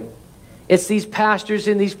through them. It's these pastors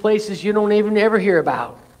in these places you don't even ever hear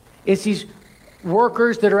about. It's these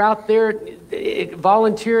workers that are out there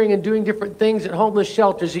volunteering and doing different things at homeless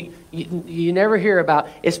shelters you never hear about.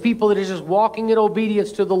 It's people that are just walking in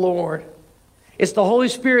obedience to the Lord. It's the Holy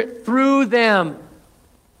Spirit through them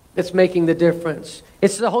that's making the difference.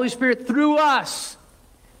 It's the Holy Spirit through us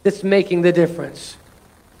that's making the difference.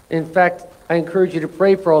 In fact, I encourage you to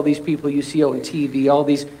pray for all these people you see on TV, all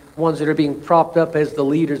these ones that are being propped up as the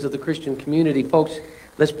leaders of the Christian community. Folks,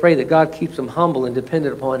 let's pray that God keeps them humble and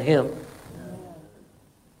dependent upon Him.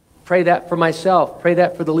 Pray that for myself. Pray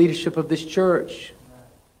that for the leadership of this church.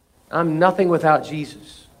 I'm nothing without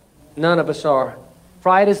Jesus. None of us are.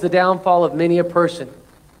 Pride is the downfall of many a person.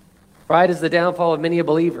 Pride is the downfall of many a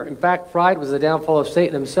believer. In fact, pride was the downfall of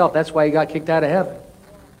Satan himself. That's why he got kicked out of heaven.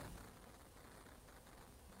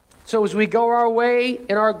 So as we go our way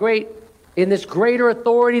in this greater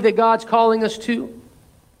authority that God's calling us to,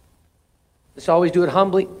 let's always do it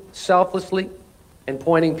humbly, selflessly, and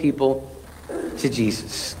pointing people to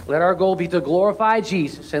Jesus. Let our goal be to glorify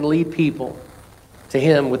Jesus and lead people to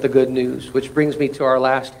him with the good news, which brings me to our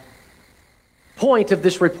last point of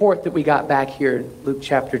this report that we got back here in Luke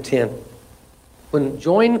chapter 10.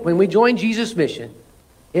 When we join Jesus' mission,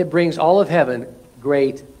 it brings all of heaven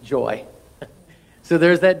great joy. So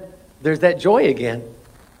there's that joy again.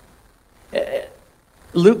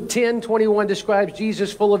 Luke 10:21 describes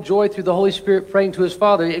Jesus full of joy through the Holy Spirit praying to his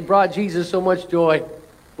Father. It brought Jesus so much joy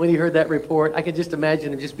when he heard that report. I could just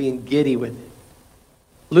imagine him just being giddy with it.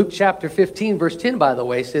 Luke chapter 15 verse 10, by the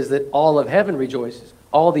way, says that all of heaven rejoices.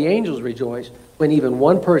 All the angels rejoice when even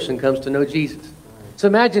one person comes to know Jesus. So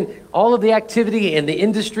imagine all of the activity and the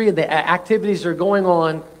industry and the activities are going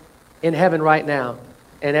on in heaven right now.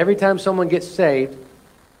 And every time someone gets saved,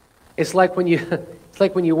 it's like when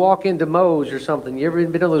you walk into Moe's or something. You ever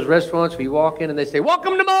been to those restaurants where you walk in and they say,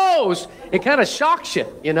 "Welcome to Moe's"? It kind of shocks you,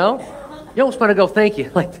 you know? You almost want to go, "Thank you,"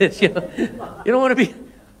 like this, you know? You don't want to be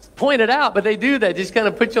pointed out, but they do that. Just kind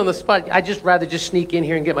of put you on the spot. I'd just rather just sneak in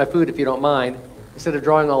here and get my food if you don't mind, instead of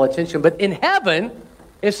drawing all attention. But in heaven,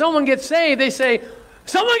 if someone gets saved, they say,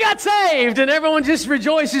 "Someone got saved," and everyone just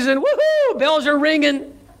rejoices and woohoo, bells are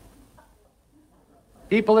ringing.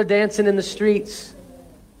 People are dancing in the streets.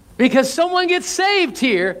 Because someone gets saved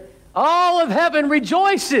here, all of heaven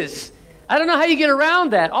rejoices. I don't know how you get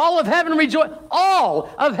around that. All of heaven rejoices. All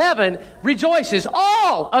of heaven rejoices.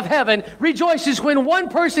 All of heaven rejoices when one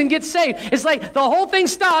person gets saved. It's like the whole thing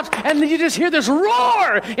stops and then you just hear this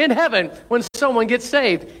roar in heaven when someone gets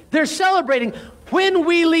saved. They're celebrating. When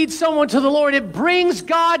we lead someone to the Lord, it brings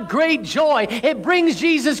God great joy. It brings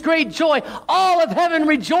Jesus great joy. All of heaven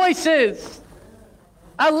rejoices.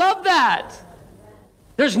 I love that.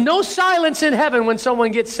 There's no silence in heaven when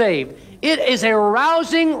someone gets saved. It is a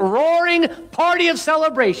rousing, roaring party of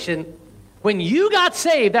celebration. When you got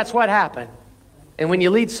saved, that's what happened. And when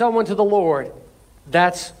you lead someone to the Lord,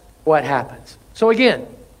 that's what happens. So again,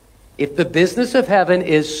 if the business of heaven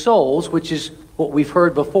is souls, which is what we've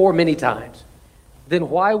heard before many times,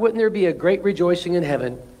 then why wouldn't there be a great rejoicing in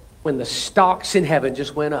heaven when the stocks in heaven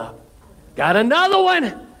just went up? Got another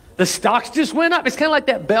one. The stocks just went up. It's kind of like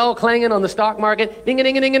that bell clanging on the stock market.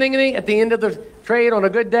 Ding-a-ding-a-ding-a-ding-a-ding at the end of the trade on a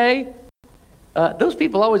good day. Those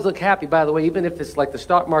people always look happy, by the way, even if it's like the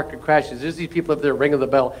stock market crashes. There's these people up there ringing the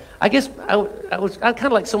bell. I guess I kind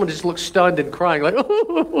of like someone just looks stunned and crying, like,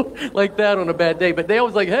 like that on a bad day. But they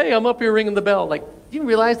always like, "Hey, I'm up here ringing the bell." Like, do you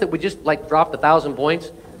realize that we just like dropped 1,000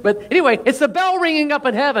 points? But anyway, it's the bell ringing up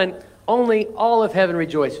in heaven. Only all of heaven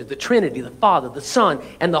rejoices. The Trinity, the Father, the Son,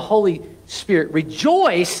 and the Holy Spirit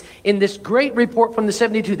rejoice in this great report from the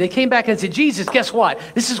 72. They came back and said, "Jesus, guess what?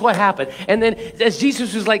 This is what happened." And then as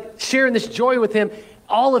Jesus was like sharing this joy with him,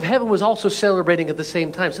 all of heaven was also celebrating at the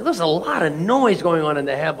same time. So there's a lot of noise going on in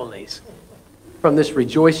the heavenlies from this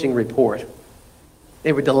rejoicing report.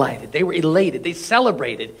 They were delighted. They were elated. They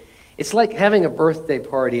celebrated. It's like having a birthday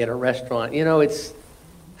party at a restaurant. You know, if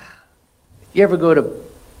you ever go to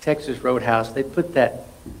Texas Roadhouse, they put that,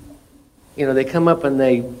 you know, they come up and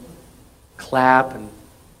they clap and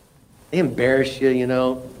they embarrass you, you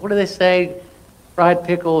know. What do they say? Fried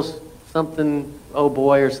pickles, something, oh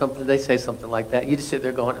boy, or something. They say something like that. You just sit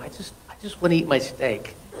there going, I just want to eat my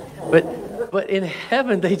steak. But in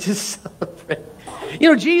heaven, they just celebrate. You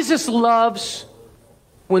know, Jesus loves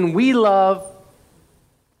when we love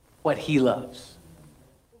what he loves.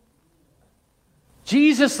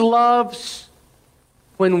 Jesus loves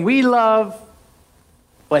when we love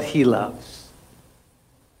what he loves.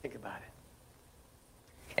 Think about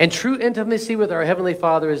it. And true intimacy with our Heavenly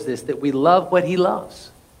Father is this, that we love what he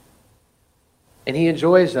loves. And he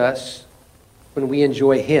enjoys us when we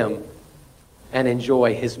enjoy him and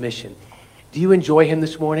enjoy his mission. Do you enjoy him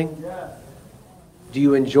this morning? Yes. Do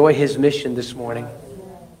you enjoy his mission this morning?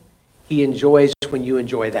 He enjoys when you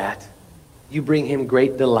enjoy that. You bring him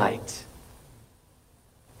great delight.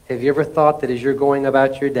 Have you ever thought that as you're going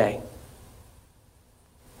about your day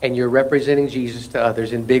and you're representing Jesus to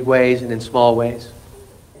others in big ways and in small ways,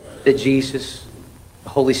 that Jesus, the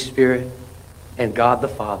Holy Spirit, and God the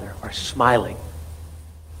Father are smiling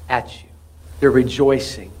at you. They're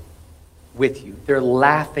rejoicing with you. They're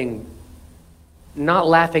laughing, not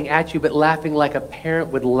laughing at you, but laughing like a parent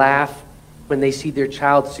would laugh when they see their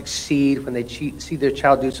child succeed, when they see their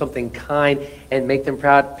child do something kind and make them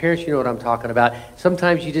proud. Parents, you know what I'm talking about.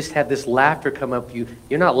 Sometimes you just have this laughter come up.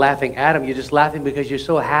 You're not laughing at them. You're just laughing because you're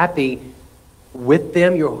so happy with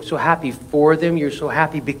them. You're so happy for them. You're so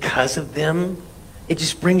happy because of them. It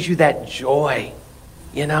just brings you that joy,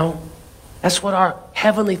 you know. That's what our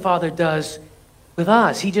Heavenly Father does with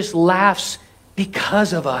us. He just laughs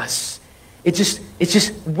because of us. It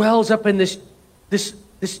just wells up in this this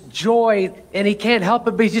joy, and he can't help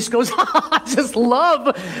it, but he just goes, I just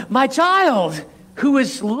love my child who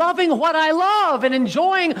is loving what I love and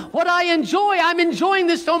enjoying what I enjoy. I'm enjoying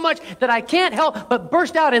this so much that I can't help but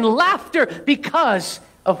burst out in laughter because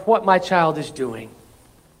of what my child is doing.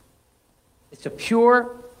 It's a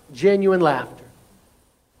pure, genuine laughter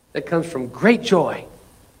that comes from great joy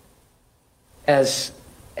as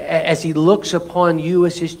he looks upon you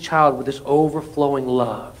as his child with this overflowing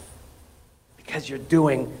love. Because you're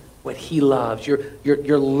doing what he loves.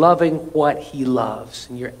 You're loving what he loves.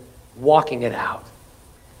 And you're walking it out.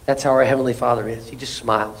 That's how our Heavenly Father is. He just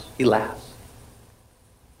smiles. He laughs.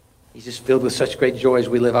 He's just filled with such great joy as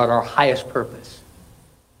we live out our highest purpose.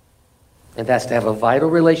 And that's to have a vital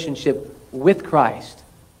relationship with Christ.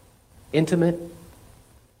 Intimate,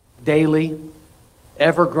 daily,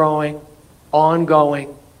 ever-growing,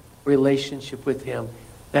 ongoing relationship with him.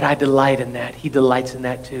 That I delight in that. He delights in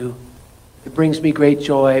that too. It brings me great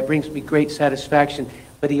joy. It brings me great satisfaction.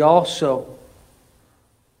 But he also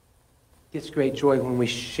gets great joy when we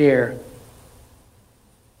share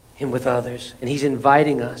him with others. And he's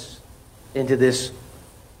inviting us into this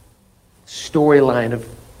storyline of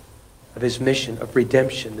his mission of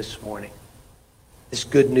redemption this morning. This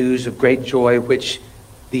good news of great joy which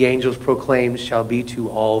the angels proclaim shall be to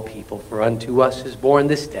all people. For unto us is born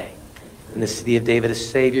this day in the city of David a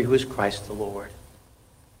Savior who is Christ the Lord.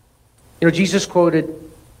 You know, Jesus quoted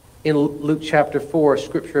in Luke chapter 4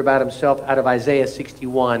 scripture about himself out of Isaiah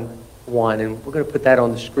 61:1, and we're going to put that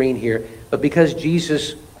on the screen here. But because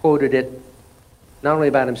Jesus quoted it not only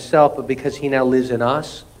about himself, but because he now lives in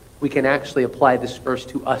us, we can actually apply this verse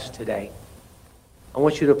to us today. I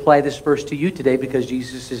want you to apply this verse to you today because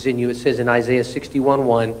Jesus is in you. It says in Isaiah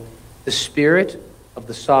 61:1, the Spirit of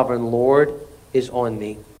the sovereign Lord is on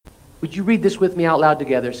me. Would you read this with me out loud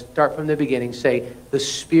together? Start from the beginning. Say, the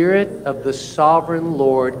Spirit of the sovereign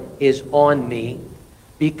Lord is on me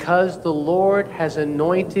because the Lord has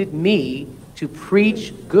anointed me to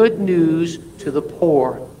preach good news to the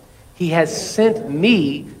poor. He has sent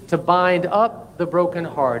me to bind up the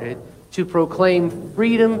brokenhearted, to proclaim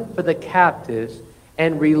freedom for the captives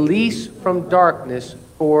and release from darkness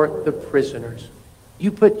for the prisoners.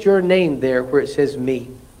 You put your name there where it says me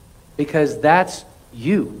because that's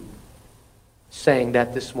you saying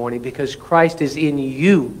that this morning because Christ is in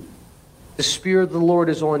you. The Spirit of the Lord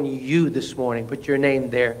is on you this morning. Put your name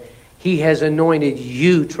there. He has anointed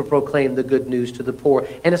you to proclaim the good news to the poor.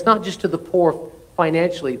 And it's not just to the poor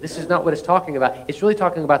financially. This is not what it's talking about. It's really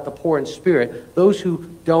talking about the poor in spirit, those who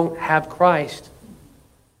don't have Christ.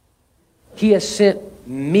 He has sent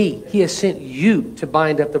me. He has sent you to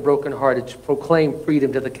bind up the brokenhearted, to proclaim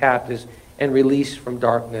freedom to the captives and release from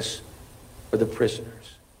darkness for the prisoners.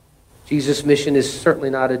 Jesus' mission is certainly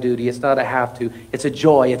not a duty. It's not a have to. It's a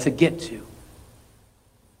joy. It's a get to.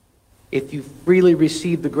 If you freely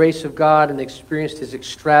received the grace of God and experienced his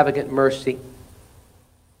extravagant mercy,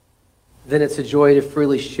 then it's a joy to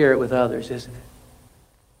freely share it with others, isn't it?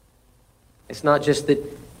 It's not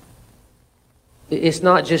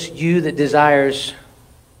just you that desires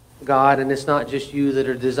God, and it's not just you that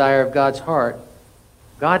are desire of God's heart.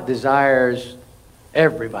 God desires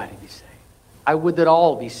everybody to be saved. I would that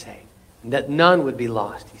all be saved, and that none would be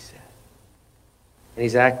lost, he said. And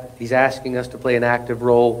he's asking us to play an active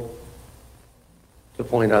role to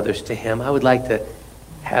point others to him. I would like to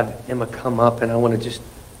have Emma come up, and I want to just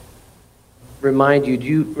remind you, do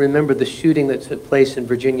you remember the shooting that took place in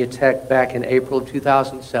Virginia Tech back in April of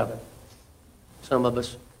 2007? Some of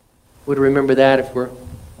us would remember that if we're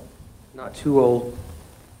not too old,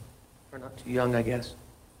 or not too young, I guess.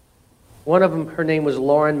 One of them, her name was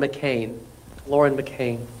Lauren McCain. Lauren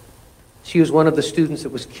McCain. She was one of the students that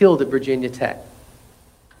was killed at Virginia Tech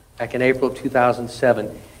back in April of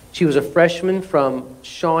 2007. She was a freshman from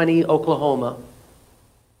Shawnee, Oklahoma.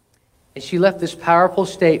 And she left this powerful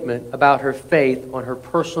statement about her faith on her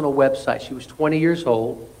personal website. She was 20 years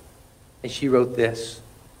old, and she wrote this: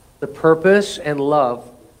 the purpose and love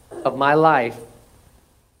of my life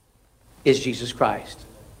is Jesus Christ.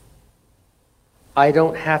 I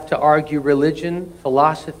don't have to argue religion,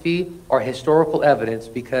 philosophy, or historical evidence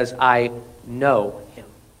because I know him.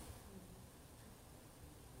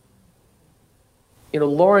 You know,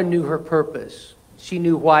 Lauren knew her purpose. She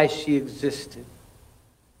knew why she existed.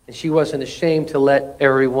 And she wasn't ashamed to let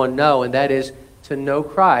everyone know, and that is to know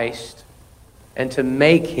Christ and to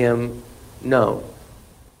make him known.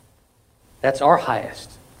 That's our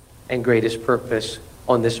highest and greatest purpose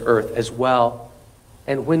on this earth as well.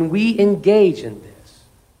 And when we engage in this,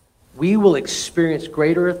 we will experience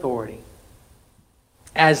greater authority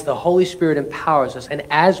as the Holy Spirit empowers us. And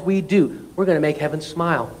as we do, we're going to make heaven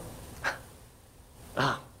smile.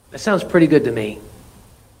 That sounds pretty good to me.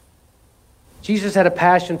 Jesus had a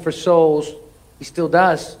passion for souls. He still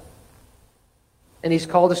does. And he's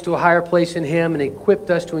called us to a higher place in him and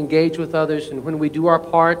equipped us to engage with others. And when we do our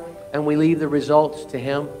part and we leave the results to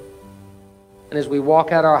him, and as we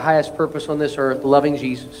walk out our highest purpose on this earth, loving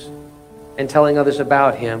Jesus and telling others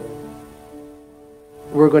about him,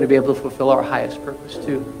 we're going to be able to fulfill our highest purpose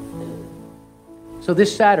too. So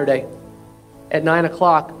this Saturday at 9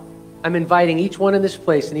 o'clock, I'm inviting each one in this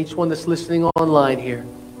place and each one that's listening online here.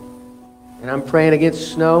 And I'm praying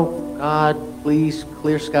against snow. God, please,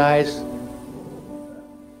 clear skies.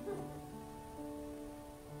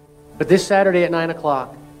 But this Saturday at 9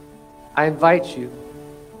 o'clock, I invite you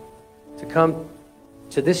to come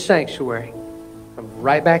to this sanctuary, come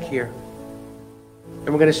right back here. And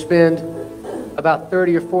we're going to spend about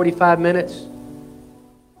 30 or 45 minutes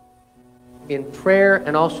in prayer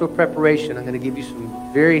and also preparation. I'm going to give you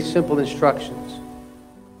some very simple instructions.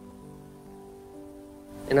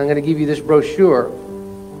 And I'm going to give you this brochure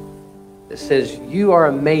that says, "You are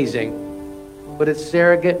amazing." But it's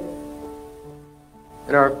surrogate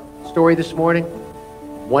in our story this morning.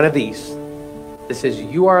 One of these that says,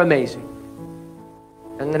 "You are amazing."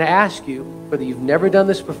 I'm going to ask you, whether you've never done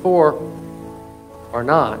this before or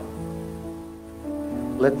not,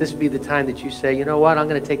 let this be the time that you say, you know what, I'm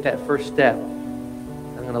going to take that first step.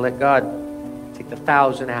 I'm going to let God take the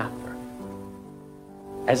 1,000 after.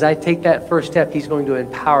 As I take that first step, he's going to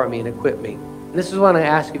empower me and equip me. And this is what I'm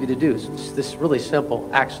asking you to do. This is really simple,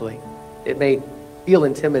 actually. It may feel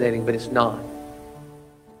intimidating, but it's not.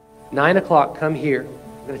 9 o'clock, come here.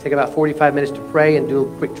 We're going to take about 45 minutes to pray and do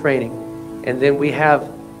a quick training. And then we have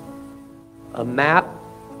a map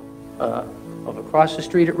of across the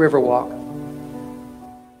street at Riverwalk.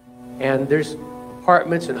 And there's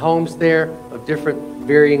apartments and homes there of different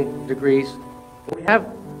varying degrees. We have,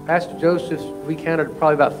 Pastor Joseph, we counted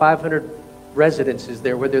probably about 500 residences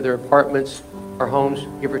there, whether they're apartments or homes,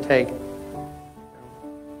 give or take.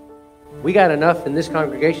 We got enough in this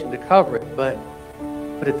congregation to cover it, but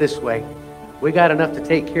put it this way, we got enough to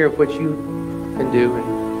take care of what you can do.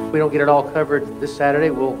 And if we don't get it all covered this Saturday,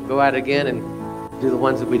 we'll go out again and do the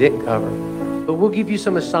ones that we didn't cover. But we'll give you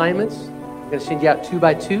some assignments. I'm going to send you out 2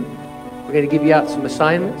 by 2. We're going to give you out some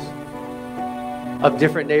assignments of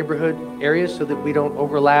different neighborhood areas so that we don't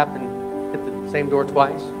overlap and hit the same door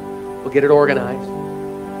twice. We'll get it organized.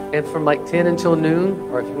 And from like 10 until noon,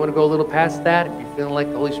 or if you want to go a little past that, if you're feeling like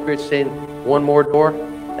the Holy Spirit's saying one more door,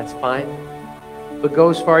 that's fine. But go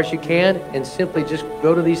as far as you can and simply just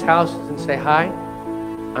go to these houses and say, "Hi,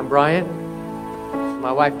 I'm Brian. This is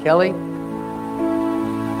my wife, Kelly.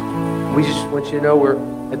 We just want you to know we're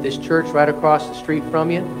at this church right across the street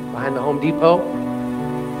from you, behind the Home Depot.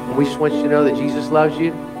 And we just want you to know that Jesus loves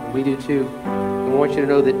you. And we do too. And we want you to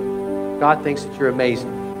know that God thinks that you're amazing."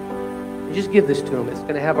 And just give this to him. It's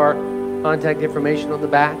going to have our contact information on the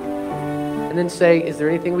back. And then say, "Is there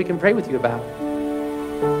anything we can pray with you about?"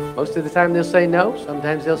 Most of the time they'll say no.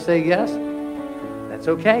 Sometimes they'll say yes. That's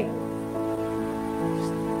okay.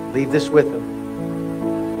 Just leave this with them.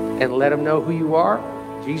 And let them know who you are.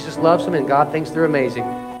 Jesus loves them and God thinks they're amazing.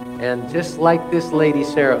 And just like this lady,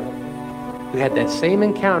 Sarah, who had that same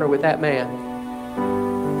encounter with that man,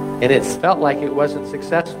 and it felt like it wasn't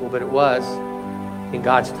successful, but it was in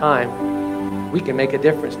God's time, we can make a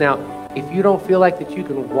difference. Now, if you don't feel like that you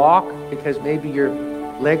can walk because maybe your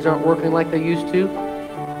legs aren't working like they used to,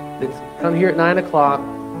 then come here at 9 o'clock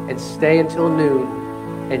and stay until noon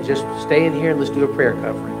and just stay in here and let's do a prayer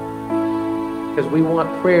covering. Because we want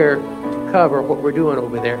prayer to cover what we're doing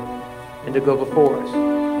over there and to go before us.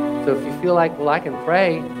 So if you feel like, well, I can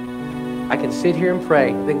pray, I can sit here and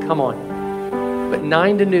pray, then come on. But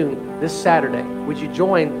 9 to noon this Saturday, would you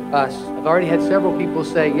join us? I've already had several people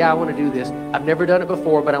say, "Yeah, I want to do this. I've never done it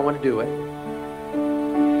before, but I want to do it."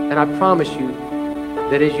 And I promise you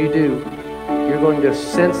that as you do, you're going to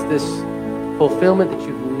sense this fulfillment that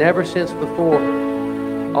you've never sensed before.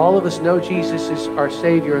 All of us know Jesus is our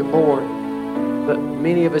Savior and Lord, but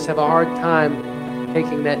many of us have a hard time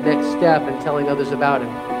taking that next step and telling others about Him.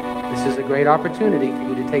 This is a great opportunity for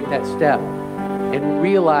you to take that step and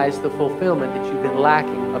realize the fulfillment that you've been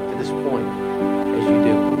lacking up to this point as you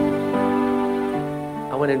do.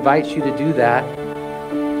 I want to invite you to do that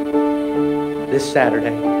this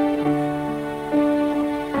Saturday.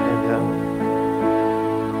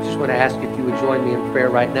 I want to ask if you would join me in prayer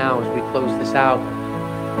right now as we close this out,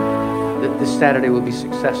 that this Saturday will be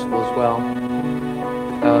successful as well,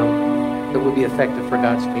 that will be effective for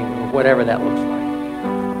God's kingdom, whatever that looks like.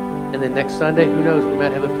 And then next Sunday, who knows, we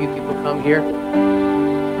might have a few people come here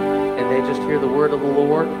and they just hear the word of the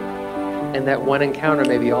Lord, and that one encounter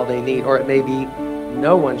may be all they need, or it may be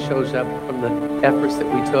no one shows up from the efforts that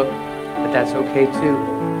we took, but that's okay too,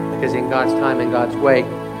 because in God's time and God's way,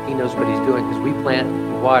 he knows what he's doing, because we plant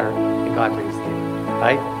and water and God brings the increase,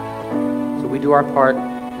 right? So we do our part,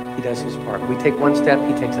 he does his part. We take one step,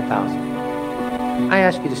 he takes 1,000. I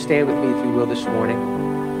ask you to stand with me, if you will, this morning.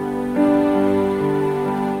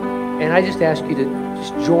 And I just ask you to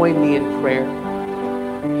just join me in prayer.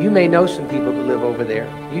 You may know some people that live over there.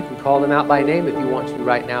 You can call them out by name if you want to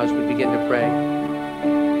right now as we begin to pray.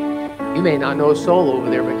 You may not know a soul over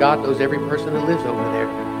there, but God knows every person that lives over there.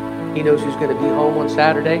 He knows who's going to be home on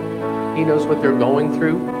Saturday. He knows what they're going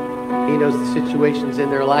through. He knows the situations in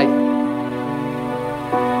their life.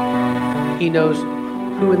 He knows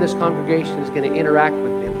who in this congregation is going to interact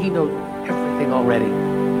with them. He knows everything already.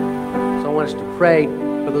 So I want us to pray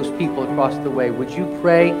for those people across the way. Would you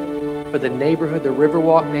pray for the neighborhood, the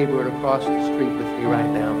Riverwalk neighborhood across the street with me right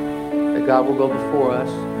now? That God will go before us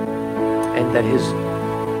and that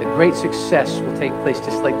the great success will take place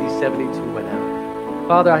just like these 72 went out.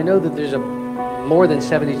 Father, I know that there's more than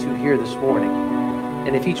 72 here this morning.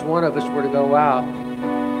 And if each one of us were to go out,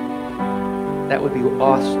 that would be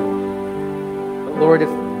awesome. But Lord, if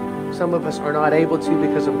some of us are not able to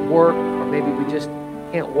because of work, or maybe we just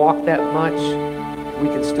can't walk that much, we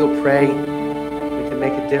can still pray. We can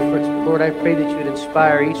make a difference. But Lord, I pray that you would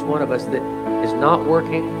inspire each one of us that is not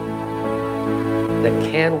working,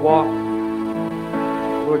 that can walk.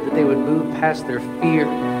 Lord, that they would move past their fear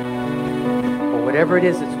or whatever it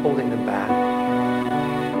is that's holding them back.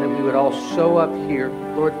 And that we would all show up here.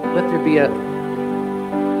 Lord, let there be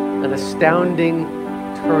an astounding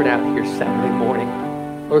turnout here Saturday morning.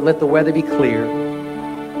 Lord, let the weather be clear.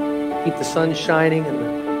 Keep the sun shining and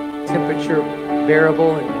the temperature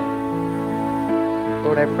bearable. And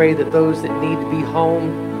Lord, I pray that those that need to be home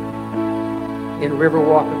in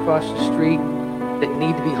Riverwalk across the street, that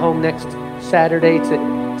need to be home next Saturday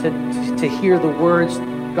to hear the words,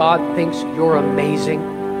 God thinks you're amazing.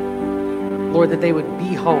 Lord, that they would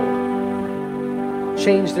be home,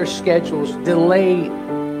 change their schedules, delay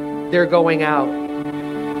their going out,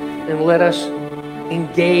 and let us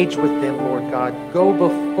engage with them, Lord God. Go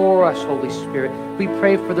before us, Holy Spirit. We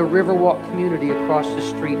pray for the Riverwalk community across the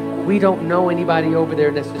street. We don't know anybody over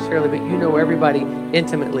there necessarily, but you know everybody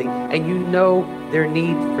intimately, and you know their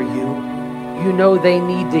need for you. You know they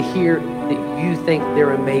need to hear that you think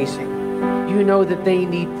they're amazing. You know that they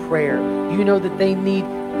need prayer. You know that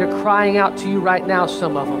they're crying out to you right now,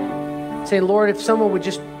 some of them. Say, Lord, if someone would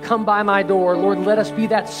just come by my door, Lord, let us be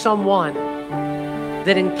that someone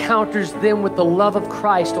that encounters them with the love of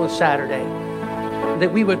Christ on Saturday.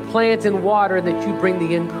 That we would plant and water and that you bring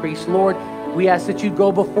the increase. Lord, we ask that you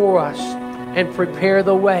go before us and prepare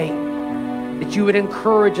the way. That you would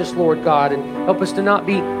encourage us, Lord God, and help us to not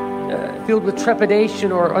be filled with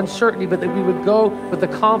trepidation or uncertainty, but that we would go with the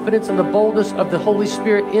confidence and the boldness of the Holy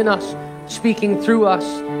Spirit in us, speaking through us,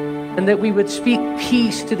 and that we would speak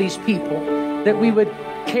peace to these people, that we would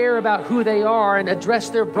care about who they are and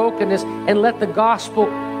address their brokenness and let the gospel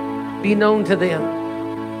be known to them.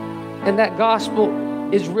 And that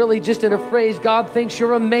gospel is really just in a phrase, God thinks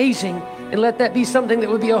you're amazing, and let that be something that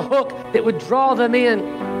would be a hook that would draw them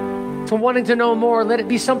in to wanting to know more. Let it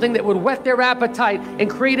be something that would whet their appetite and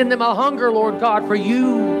create in them a hunger, Lord God, for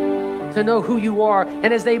you to know who you are.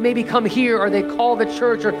 And as they maybe come here or they call the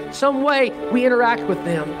church or some way we interact with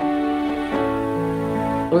them,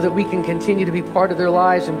 Lord, that we can continue to be part of their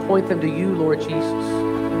lives and point them to you, Lord Jesus.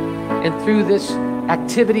 And through this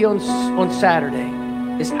activity on Saturday,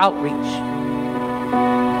 this outreach,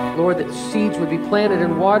 Lord, that seeds would be planted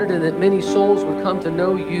and watered and that many souls would come to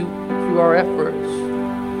know you through our efforts,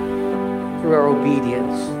 through our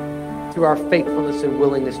obedience, through our faithfulness and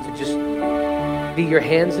willingness to just be your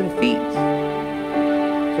hands and feet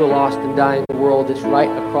to a lost and dying world that's right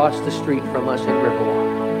across the street from us in Riverwalk.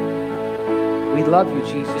 We love you,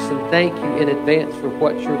 Jesus, and thank you in advance for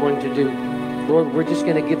what you're going to do. Lord, we're just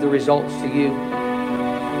going to give the results to you,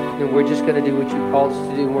 and we're just going to do what you called us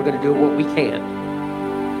to do, and we're going to do what we can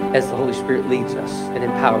as the Holy Spirit leads us and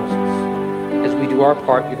empowers us. As we do our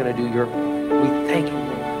part, you're going to do your part. We thank you,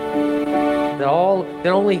 Lord,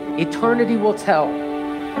 that only eternity will tell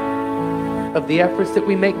of the efforts that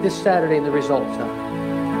we make this Saturday and the results of it.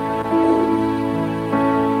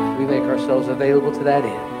 We make ourselves available to that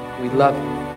end. We love you.